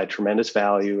provide tremendous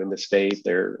value in the state.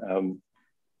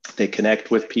 They connect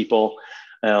with people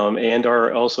and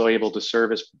are also able to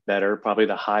service better, probably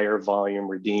the higher volume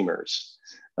redeemers.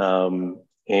 And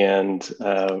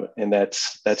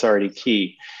that's already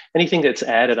key. Anything that's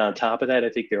added on top of that, I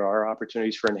think there are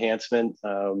opportunities for enhancement.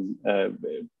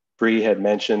 Bree had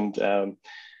mentioned a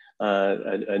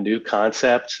new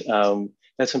concept.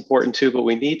 That's important too, but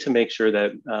we need to make sure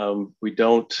that we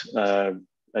don't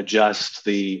adjust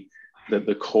the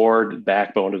core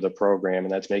backbone of the program,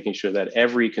 and that's making sure that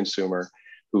every consumer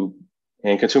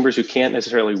consumers who can't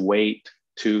necessarily wait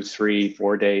 2, 3,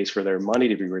 4 days for their money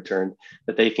to be returned,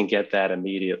 that they can get that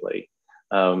immediately.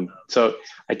 So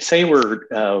I'd say we're,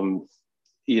 when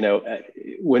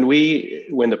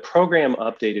the program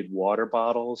updated water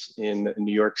bottles in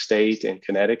New York State and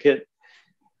Connecticut,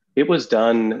 it was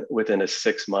done within a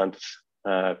 6-month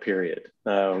period.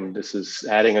 This is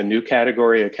adding a new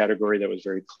category, a category that was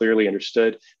very clearly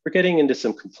understood. We're getting into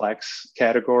some complex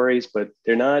categories, but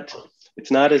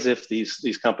it's not as if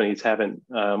these companies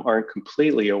aren't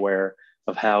completely aware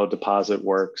of how deposit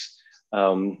works.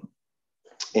 And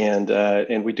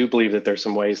we do believe that there's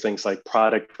some ways, things like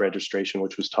product registration,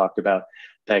 which was talked about,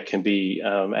 that can be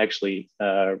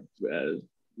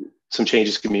some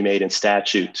changes can be made in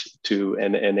statute to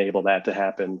enable that to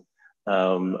happen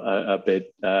a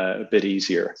bit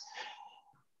easier.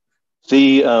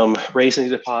 The raising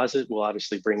the deposit will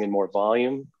obviously bring in more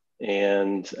volume,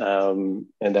 and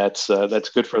that's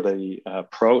good for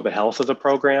the health of the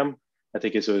program. I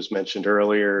think, as it was mentioned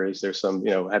earlier, is there some,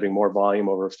 having more volume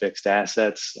over fixed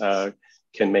assets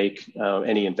can make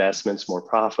any investments more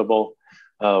profitable.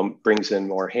 brings in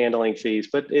more handling fees,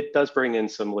 but it does bring in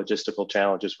some logistical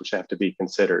challenges which have to be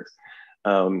considered.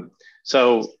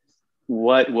 So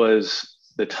what was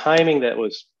the timing that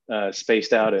was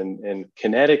spaced out in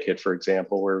Connecticut, for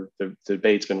example, where the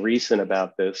debate's been recent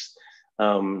about this,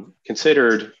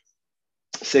 considered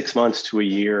 6 months to a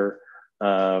year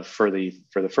for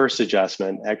the first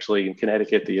adjustment. Actually, in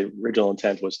Connecticut, the original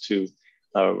intent was to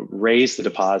raise the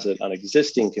deposit on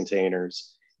existing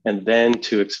containers and then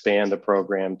to expand the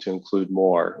program to include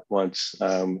more once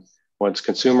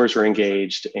consumers were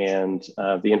engaged and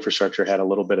the infrastructure had a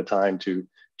little bit of time to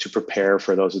prepare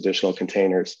for those additional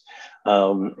containers.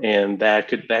 And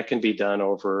that can be done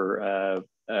over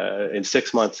in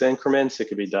 6 months increments. It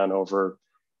could be done over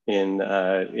in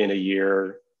a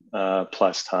year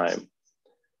plus time.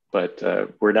 But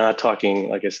we're not talking,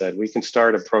 like I said, we can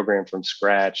start a program from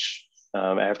scratch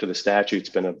after the statute's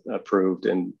been approved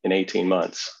in 18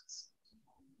 months.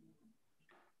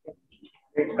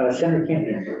 Senator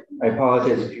Campion. I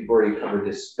apologize if you've already covered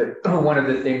this, but one of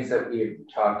the things that we have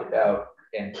talked about,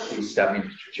 and please stop me,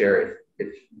 Mr. Chair,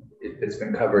 if it's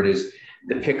been covered, is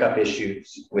the pickup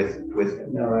issues with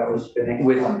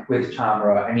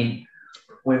Tamra. I mean,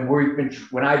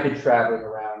 when I've been traveling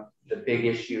around, the big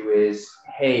issue is,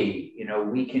 hey, you know,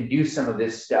 we can do some of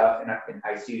this stuff, and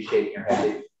I see you shaking your head.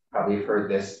 You probably have heard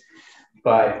this,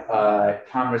 but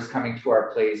Tamra's coming to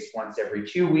our place once every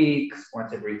 2 weeks,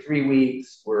 once every 3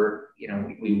 weeks.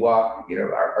 We walk,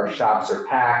 our shops are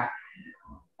packed.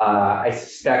 I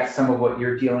suspect some of what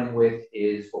you're dealing with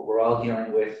is what we're all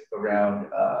dealing with around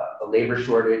a labor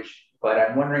shortage, but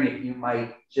I'm wondering if you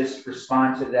might just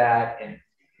respond to that.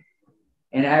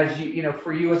 And as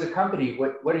for you as a company,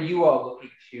 what are you all looking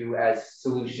to as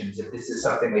solutions if this is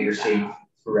something that you're seeing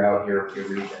throughout your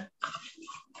region?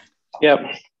 Yep.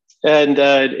 And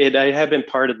I have been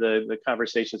part of the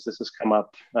conversations. This has come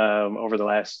up over the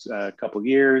last couple of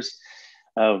years.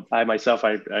 I myself,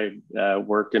 I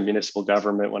worked in municipal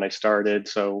government when I started,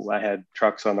 so I had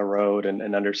trucks on the road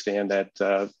and understand that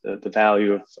the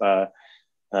value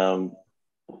of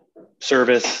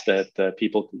service that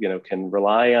people can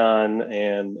rely on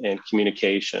and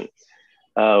communication.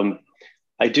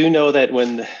 I do know that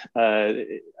when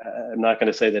I'm not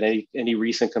going to say that any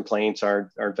recent complaints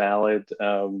aren't valid.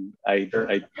 They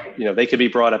could be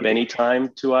brought up anytime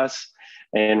to us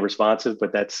and responsive,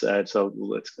 but that's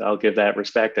I'll give that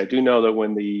respect. I do know that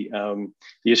when the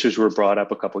issues were brought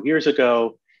up a couple of years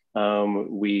ago,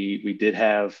 we did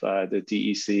have the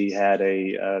DEC had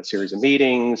a series of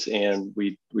meetings, and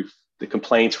the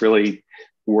complaints really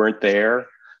weren't there.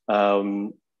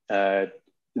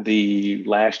 The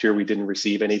last year we didn't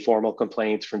receive any formal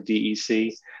complaints from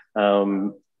DEC,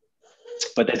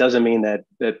 but that doesn't mean that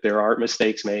there aren't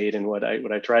mistakes made. And what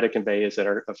I try to convey is that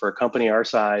for a company our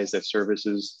size that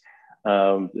services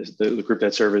the group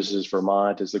that services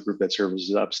Vermont is the group that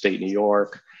services upstate New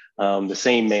York. The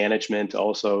same management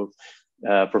also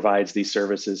provides these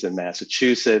services in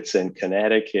Massachusetts and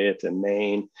Connecticut and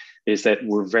Maine. Is that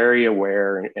we're very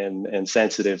aware and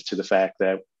sensitive to the fact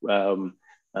that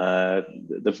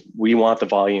we want the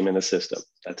volume in the system.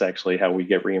 That's actually how we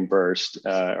get reimbursed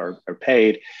or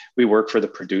paid. We work for the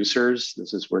producers.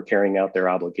 We're carrying out their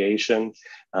obligation.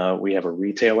 We have a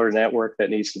retailer network that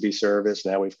needs to be serviced.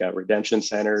 Now we've got redemption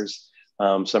centers.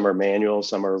 Some are manual,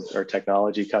 some are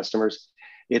technology customers.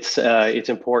 It's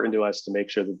important to us to make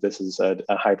sure that this is a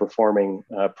high performing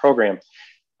program.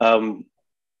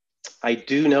 I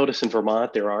do notice in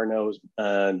Vermont, there are no,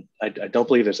 I don't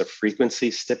believe there's a frequency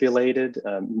stipulated.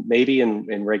 Maybe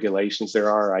in regulations there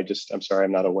are, I'm sorry,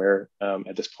 I'm not aware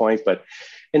at this point, but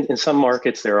in some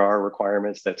markets there are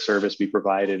requirements that service be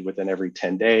provided within every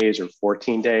 10 days or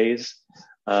 14 days,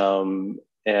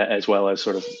 as well as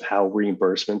sort of how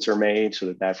reimbursements are made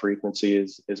so that frequency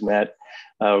is met.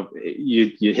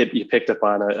 You picked up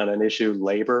on an issue,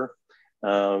 labor.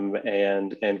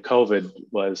 And COVID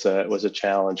was a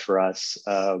challenge for us.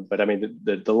 But I mean,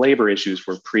 the labor issues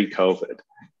were pre-COVID.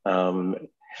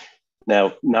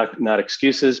 Now, not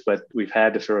excuses, but we've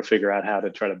had to sort of figure out how to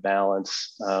try to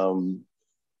balance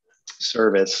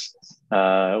service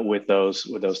with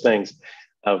those things.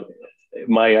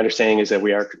 My understanding is that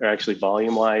we are actually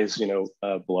volume-wise,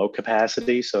 below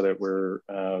capacity, so that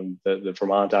the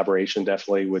Vermont operation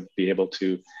definitely would be able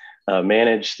to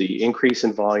manage the increase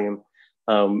in volume.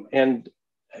 And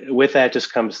with that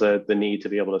just comes the need to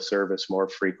be able to service more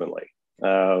frequently.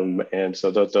 And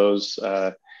so those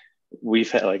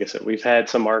we've had, like I said, we've had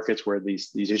some markets where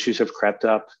these issues have crept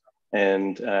up,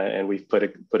 and we've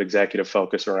put executive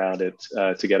focus around it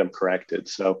to get them corrected.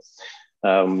 So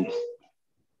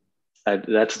I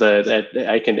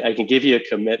can give you a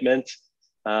commitment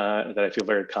that I feel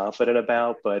very confident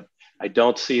about, but I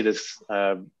don't see this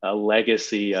a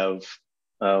legacy of,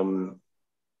 I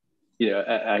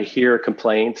hear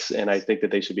complaints and I think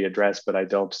that they should be addressed, but I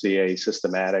don't see a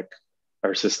systemic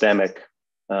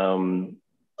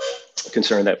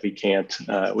concern that we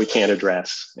can't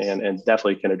address, and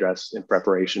definitely can address in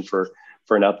preparation for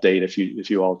an update if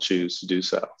you all choose to do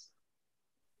so.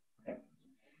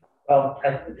 Well,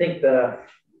 I think the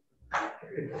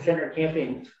Senator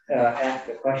Camping asked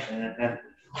a question, and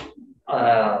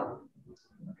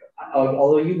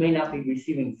although you may not be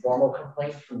receiving formal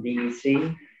complaints from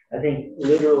DEC, I think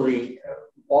literally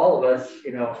all of us,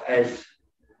 as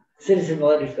citizen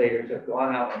legislators, have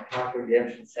gone out and talked to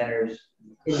redemption centers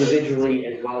individually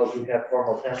as well as we've had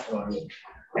formal testimony.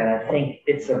 And I think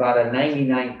it's about a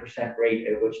 99% rate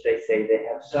at which they say they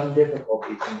have some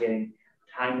difficulties in getting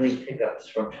timely pickups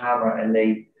from TAMRA, and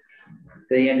they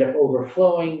end up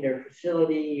overflowing their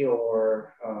facility,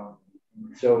 or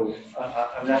so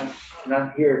I'm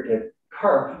not here to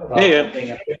carp about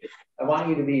something. I want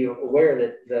you to be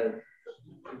aware that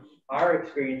our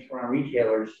experience from our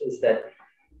retailers is that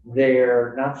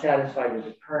they're not satisfied with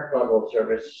the current level of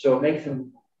service, so it makes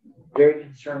them very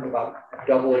concerned about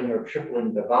doubling or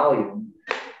tripling the volume,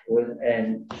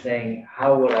 and saying,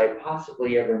 how would I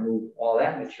possibly ever move all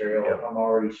that material if I'm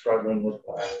already struggling with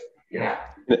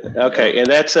Okay, and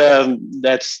that's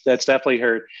definitely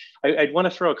heard. I'd want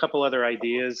to throw a couple other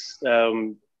ideas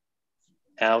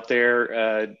out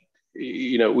there.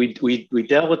 We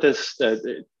dealt with this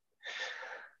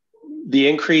the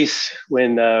increase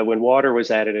when water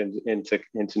was added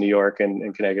into New York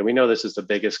and Connecticut. We know this is the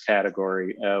biggest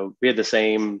category. We had the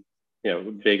same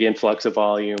big influx of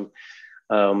volume.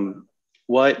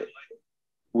 What's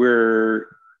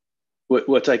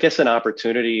I guess an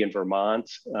opportunity in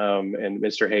Vermont, and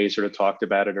Mr. Hayes sort of talked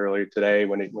about it earlier today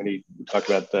when he talked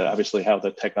about obviously how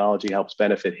the technology helps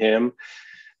benefit him,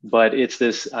 but it's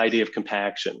this idea of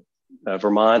compaction.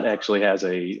 Vermont actually has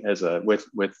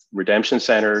with redemption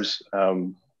centers.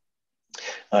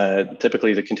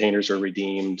 Typically, the containers are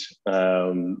redeemed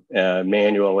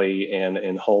manually and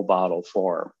in whole bottle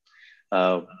form.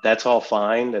 That's all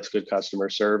fine. That's good customer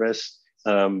service.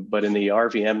 But in the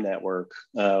RVM network,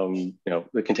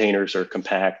 the containers are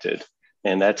compacted,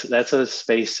 and that's a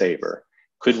space saver.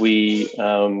 Could we,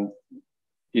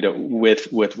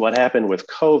 with what happened with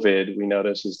COVID, we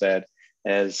noticed is that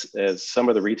as some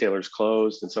of the retailers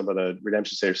closed and some of the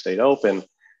redemption centers stayed open,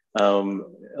 a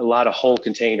lot of whole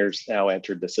containers now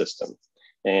entered the system,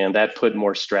 and that put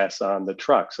more stress on the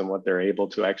trucks and what they're able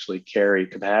to actually carry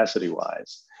capacity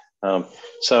wise.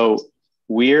 So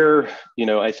we're,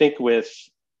 I think with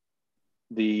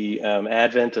the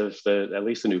advent of at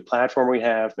least the new platform we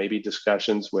have, maybe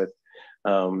discussions with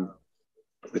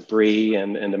Bree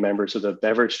and the members of the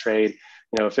beverage trade,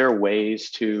 if there are ways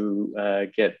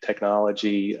to get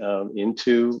technology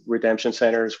into redemption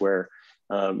centers where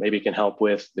maybe it can help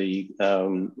with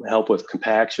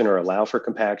compaction or allow for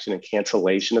compaction and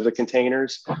cancellation of the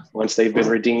containers once they've been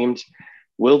redeemed,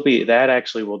 that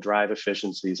actually will drive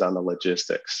efficiencies on the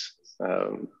logistics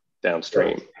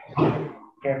downstream.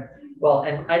 Okay. Well,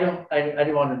 and I don't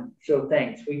want to, so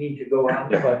thanks. We need to go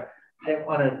out, but I don't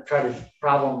want to try to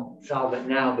problem solve it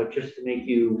now, but just to make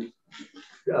you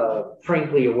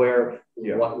frankly aware of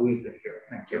what we've been hearing.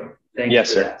 Thank you. Thank you.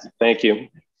 Yes, sir. That. Thank you.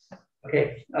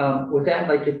 Okay. With that, I'd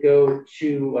like to go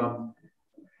to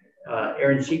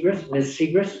Erin Segrist. Ms.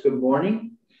 Segrist, good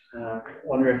morning.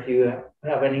 Wonder if you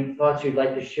have any thoughts you'd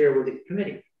like to share with the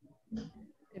committee.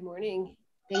 Good morning.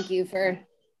 Thank you for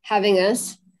having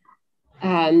us.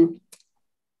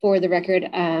 For the record,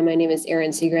 my name is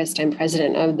Erin Segrist. I'm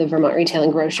president of the Vermont Retail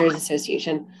and Grocers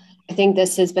Association. I think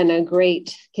this has been a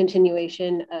great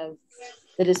continuation of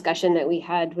the discussion that we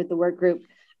had with the work group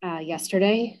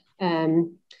yesterday.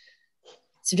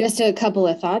 So just a couple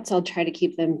of thoughts. I'll try to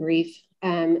keep them brief.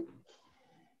 I'll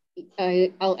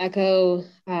echo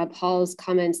Paul's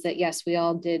comments that yes, we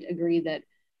all did agree that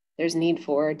there's need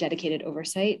for dedicated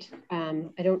oversight.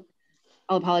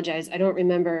 I'll apologize. I don't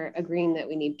remember agreeing that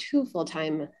we need 2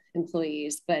 full-time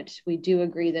employees, but we do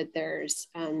agree that there's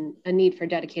a need for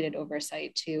dedicated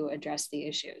oversight to address the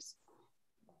issues.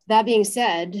 That being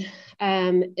said,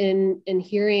 in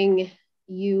hearing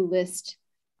you list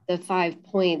the 5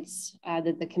 points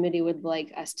that the committee would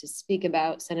like us to speak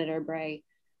about, Senator Bray,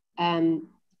 I'm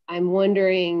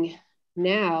wondering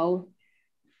now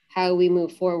how we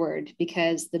move forward,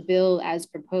 because the bill as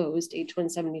proposed,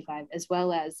 H175, as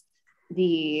well as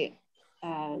the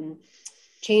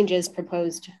changes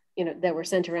proposed, that were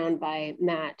sent around by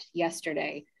Matt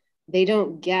yesterday, they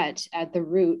don't get at the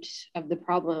root of the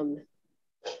problem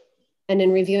And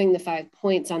in reviewing the 5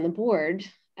 points on the board,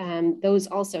 those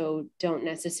also don't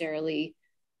necessarily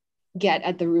get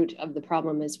at the root of the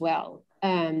problem as well.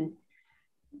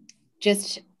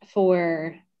 Just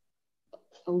for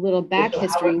a little back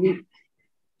history.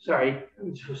 Sorry,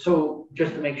 so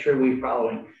just to make sure we're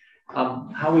following,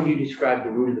 how would you describe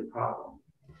the root of the problem?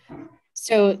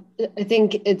 So I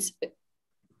think it's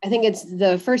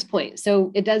the first point.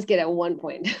 So it does get at 1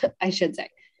 point, I should say.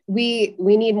 We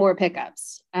need more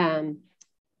pickups. We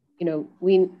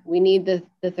need the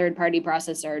third party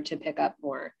processor to pick up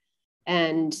more.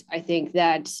 And I think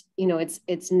that,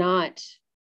 it's not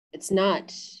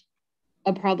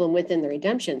a problem within the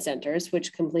redemption centers,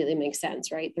 which completely makes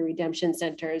sense, right? The redemption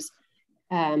centers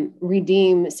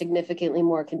redeem significantly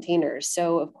more containers.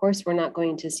 So of course, we're not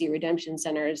going to see redemption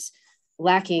centers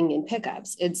lacking in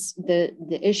pickups. It's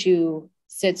the issue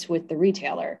sits with the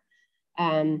retailer.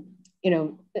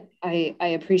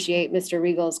 I appreciate Mr.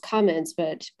 Regal's comments,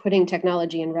 but putting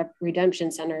technology in redemption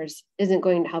centers isn't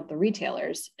going to help the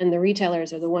retailers, and the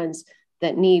retailers are the ones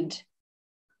that need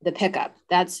the pickup.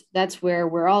 That's where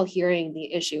we're all hearing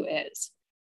the issue is.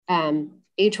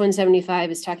 H175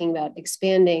 is talking about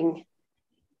expanding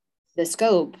the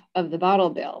scope of the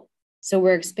bottle bill. So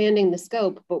we're expanding the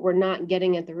scope, but we're not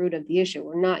getting at the root of the issue.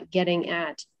 We're not getting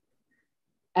at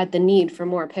the need for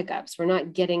more pickups. We're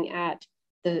not getting at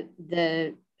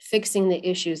the fixing the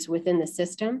issues within the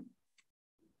system.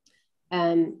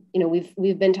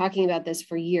 We've been talking about this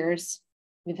for years.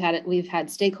 We've had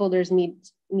stakeholders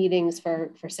meetings for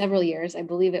several years. I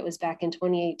believe it was back in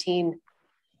 2018,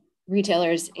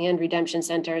 retailers and redemption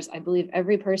centers. I believe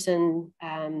every person,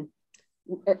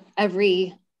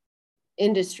 every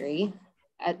industry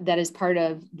that is part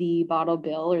of the bottle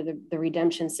bill or the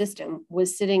redemption system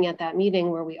was sitting at that meeting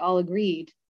where we all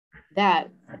agreed that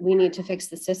we need to fix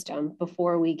the system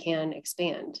before we can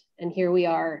expand. And here we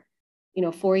are,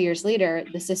 4 years later,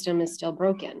 the system is still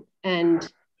broken. And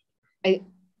I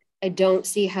don't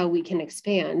see how we can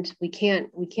expand. We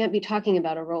can't be talking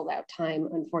about a rollout time,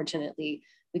 unfortunately.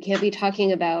 We can't be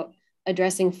talking about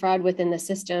addressing fraud within the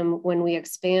system when we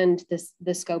expand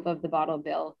the scope of the bottle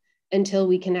bill until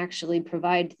we can actually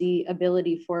provide the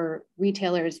ability for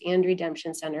retailers and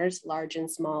redemption centers, large and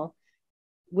small,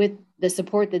 with the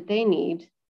support that they need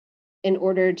in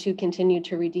order to continue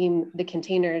to redeem the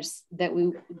containers that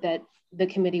the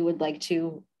committee would like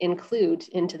to include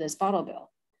into this bottle bill.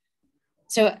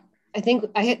 So I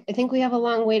think we have a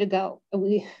long way to go.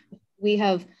 We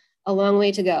have a long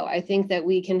way to go. I think that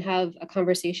we can have a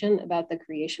conversation about the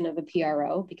creation of a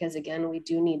PRO, because again, we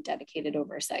do need dedicated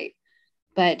oversight.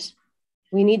 But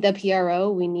we need the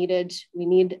PRO. We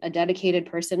need a dedicated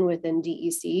person within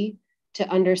DEC to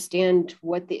understand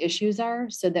what the issues are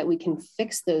so that we can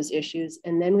fix those issues.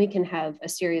 And then we can have a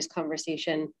serious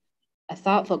conversation, a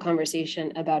thoughtful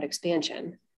conversation about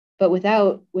expansion. But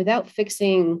without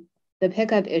fixing the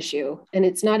pickup issue, and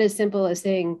it's not as simple as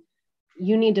saying,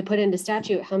 you need to put into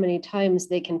statute how many times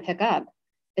they can pick up.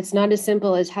 It's not as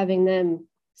simple as having them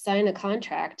sign a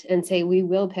contract and say, we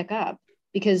will pick up,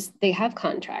 because they have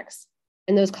contracts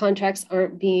and those contracts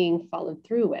aren't being followed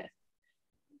through with.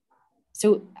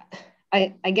 So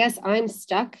I guess I'm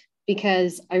stuck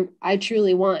because I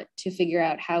truly want to figure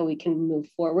out how we can move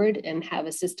forward and have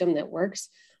a system that works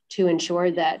to ensure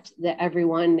that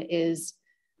everyone is,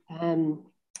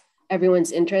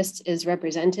 everyone's interest is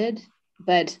represented.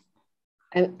 But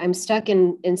I'm stuck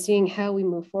in seeing how we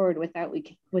move forward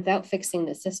without fixing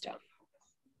the system.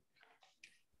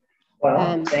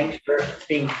 Well, thanks for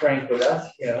being frank with us.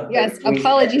 Yes,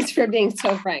 apologies for being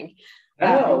so frank.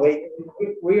 No,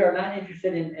 we are not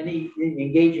interested in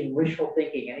engaging wishful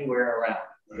thinking anywhere around.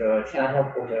 So it's not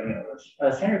helpful to any of us.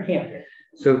 Senator Campion.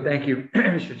 So thank you,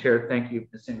 Mr. Chair. Thank you,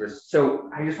 Ms. Ingris.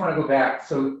 So I just want to go back.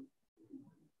 So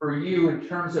for you, in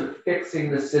terms of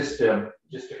fixing the system,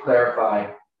 just to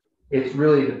clarify, it's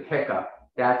really the pickup.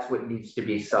 That's what needs to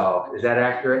be solved. Is that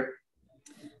accurate?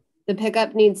 The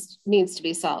pickup needs to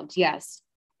be solved. Yes.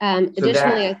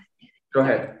 Additionally, go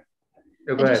ahead.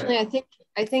 Additionally,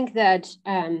 I think that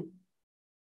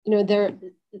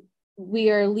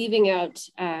we are leaving out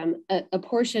a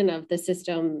portion of the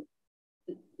system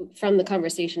from the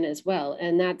conversation as well,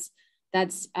 and that's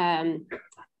how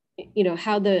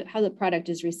the product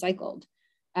is recycled.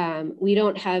 We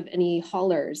don't have any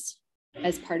haulers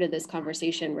as part of this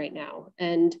conversation right now,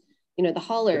 and the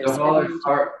haulers. The haulers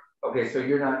are okay. So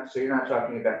you're not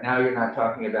talking about now. You're not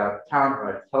talking about town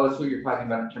roads. Tell us what you're talking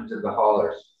about in terms of the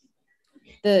haulers.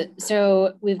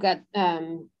 So we've got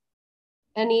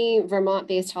any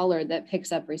Vermont-based hauler that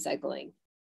picks up recycling.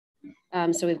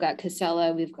 So we've got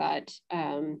Casella, we've got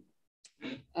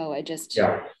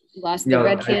lost the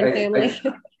Red Can family.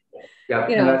 Yeah,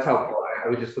 You no, know, that's helpful. I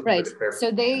was just looking right. for the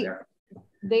So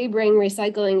they bring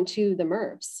recycling to the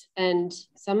MRFs, and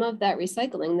some of that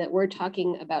recycling that we're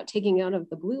talking about taking out of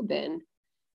the blue bin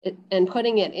and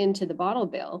putting it into the bottle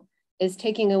bill is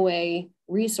taking away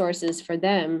resources for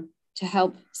them to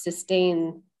help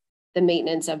sustain the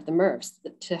maintenance of the MRFs,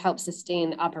 to help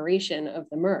sustain operation of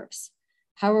the MRFs.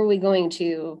 How are we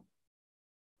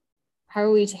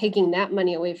taking that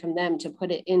money away from them to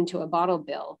put it into a bottle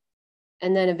bill?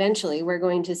 And then eventually we're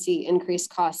going to see increased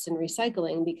costs in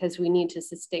recycling because we need to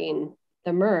sustain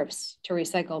the MRFs to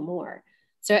recycle more.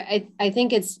 So I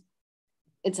think it's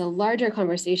a larger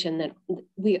conversation that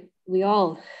we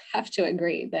all have to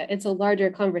agree that it's a larger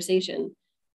conversation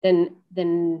than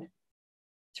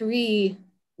 3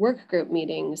 work group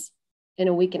meetings in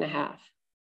a week and a half.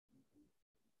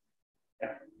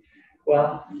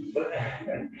 Well,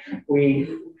 we're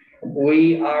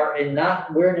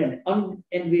in an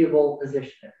unenviable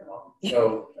position at the moment.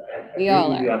 So we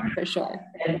all are, for sure.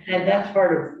 And that's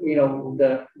part of,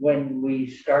 when we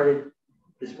started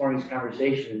this morning's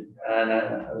conversation, and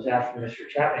I was asking Mr.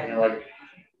 Chapman,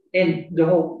 in the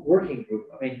whole working group,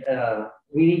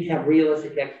 we need to have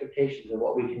realistic expectations of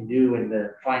what we can do in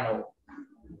the final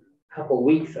couple of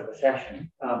weeks of a session.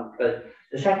 But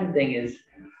the second thing is,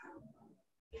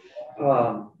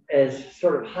 as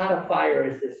sort of hot a fire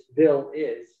as this bill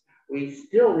is, we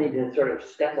still need to sort of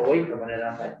step away from it. And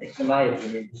I think, in my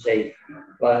opinion, to say,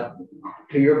 but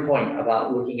to your point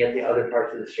about looking at the other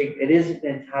parts of the stream, it is an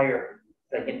entire,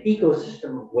 like an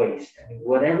ecosystem of waste. I mean,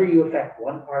 whenever you affect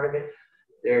one part of it,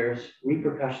 there's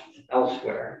repercussions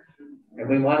elsewhere. And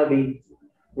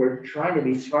we're trying to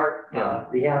be smart on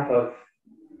behalf of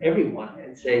everyone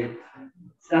and say,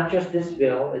 it's not just this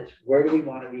bill, it's where do we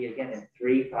want to be again in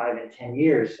 3, 5, and 10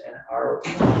 years? And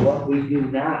what we do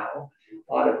now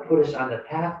ought to put us on the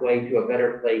pathway to a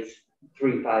better place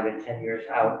 3, 5, and 10 years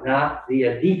out, not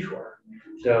via detour.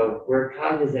 So we're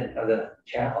cognizant of the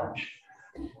challenge.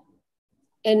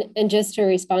 And just to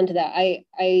respond to that,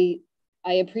 I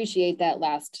appreciate that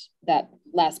last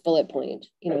bullet point.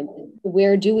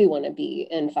 Where do we want to be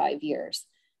in 5 years?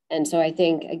 And so I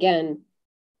think, again,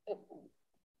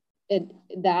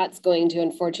 that's going to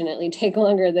unfortunately take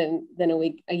longer than a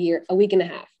week and a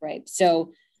half, right?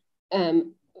 So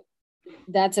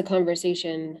that's a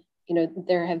conversation.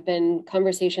 There have been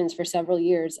conversations for several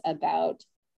years about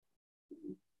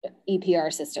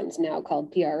EPR systems, now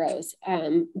called PROs,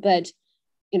 but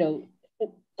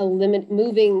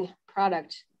moving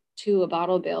product to a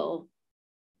bottle bill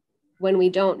when we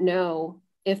don't know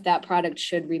if that product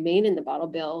should remain in the bottle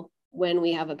bill when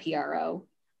we have a PRO.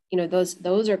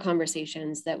 Those are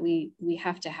conversations that we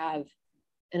have to have.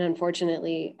 And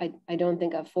unfortunately, I don't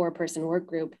think a 4-person work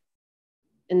group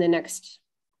in the next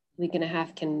week and a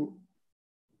half can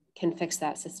fix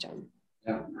that system.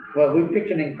 Yeah. Well, we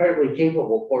picked an incredibly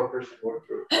capable 4-person work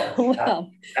group.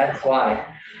 That's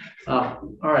why.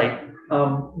 All right.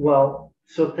 Well,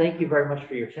 so thank you very much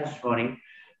for your testimony.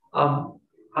 I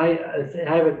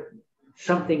have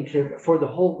something for the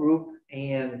whole group.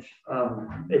 And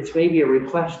it's maybe a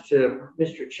request to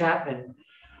Mr. Chapman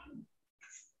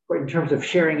in terms of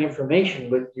sharing information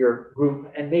with your group,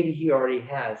 and maybe he already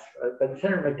has, but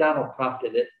Senator McDonald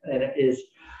prompted it, and it is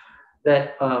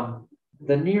that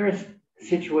the nearest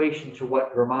situation to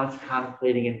what Vermont's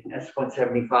contemplating in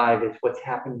S-175 is what's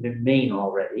happened in Maine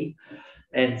already.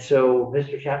 And so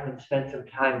Mr. Chapman spent some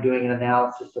time doing an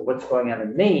analysis of what's going on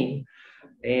in Maine,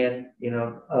 and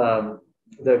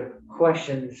the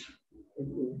questions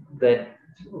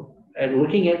and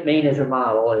looking at Maine as a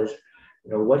model is,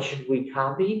 what should we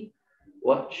copy?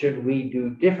 What should we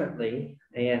do differently?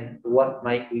 And what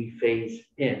might we phase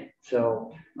in?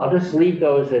 So I'll just leave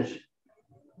those as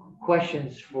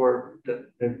questions for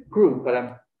the group,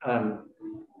 but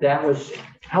that was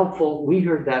helpful. We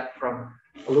heard that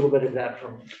a little bit of that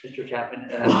from Mr. Chapman,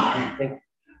 and I think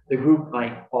the group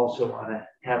might also want to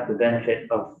have the benefit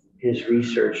of his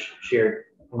research shared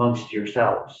amongst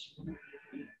yourselves.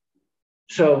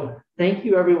 So thank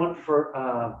you everyone for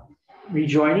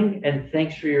rejoining, and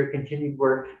thanks for your continued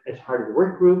work as part of the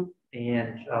work group.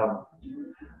 And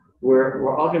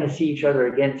we're all going to see each other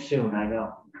again soon, I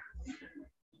know.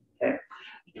 Okay.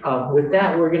 With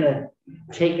that, we're going to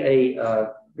take a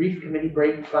brief committee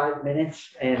break, 5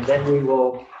 minutes, and then we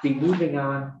will be moving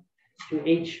on to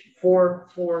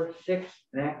H446,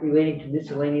 an act relating to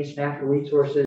miscellaneous natural resources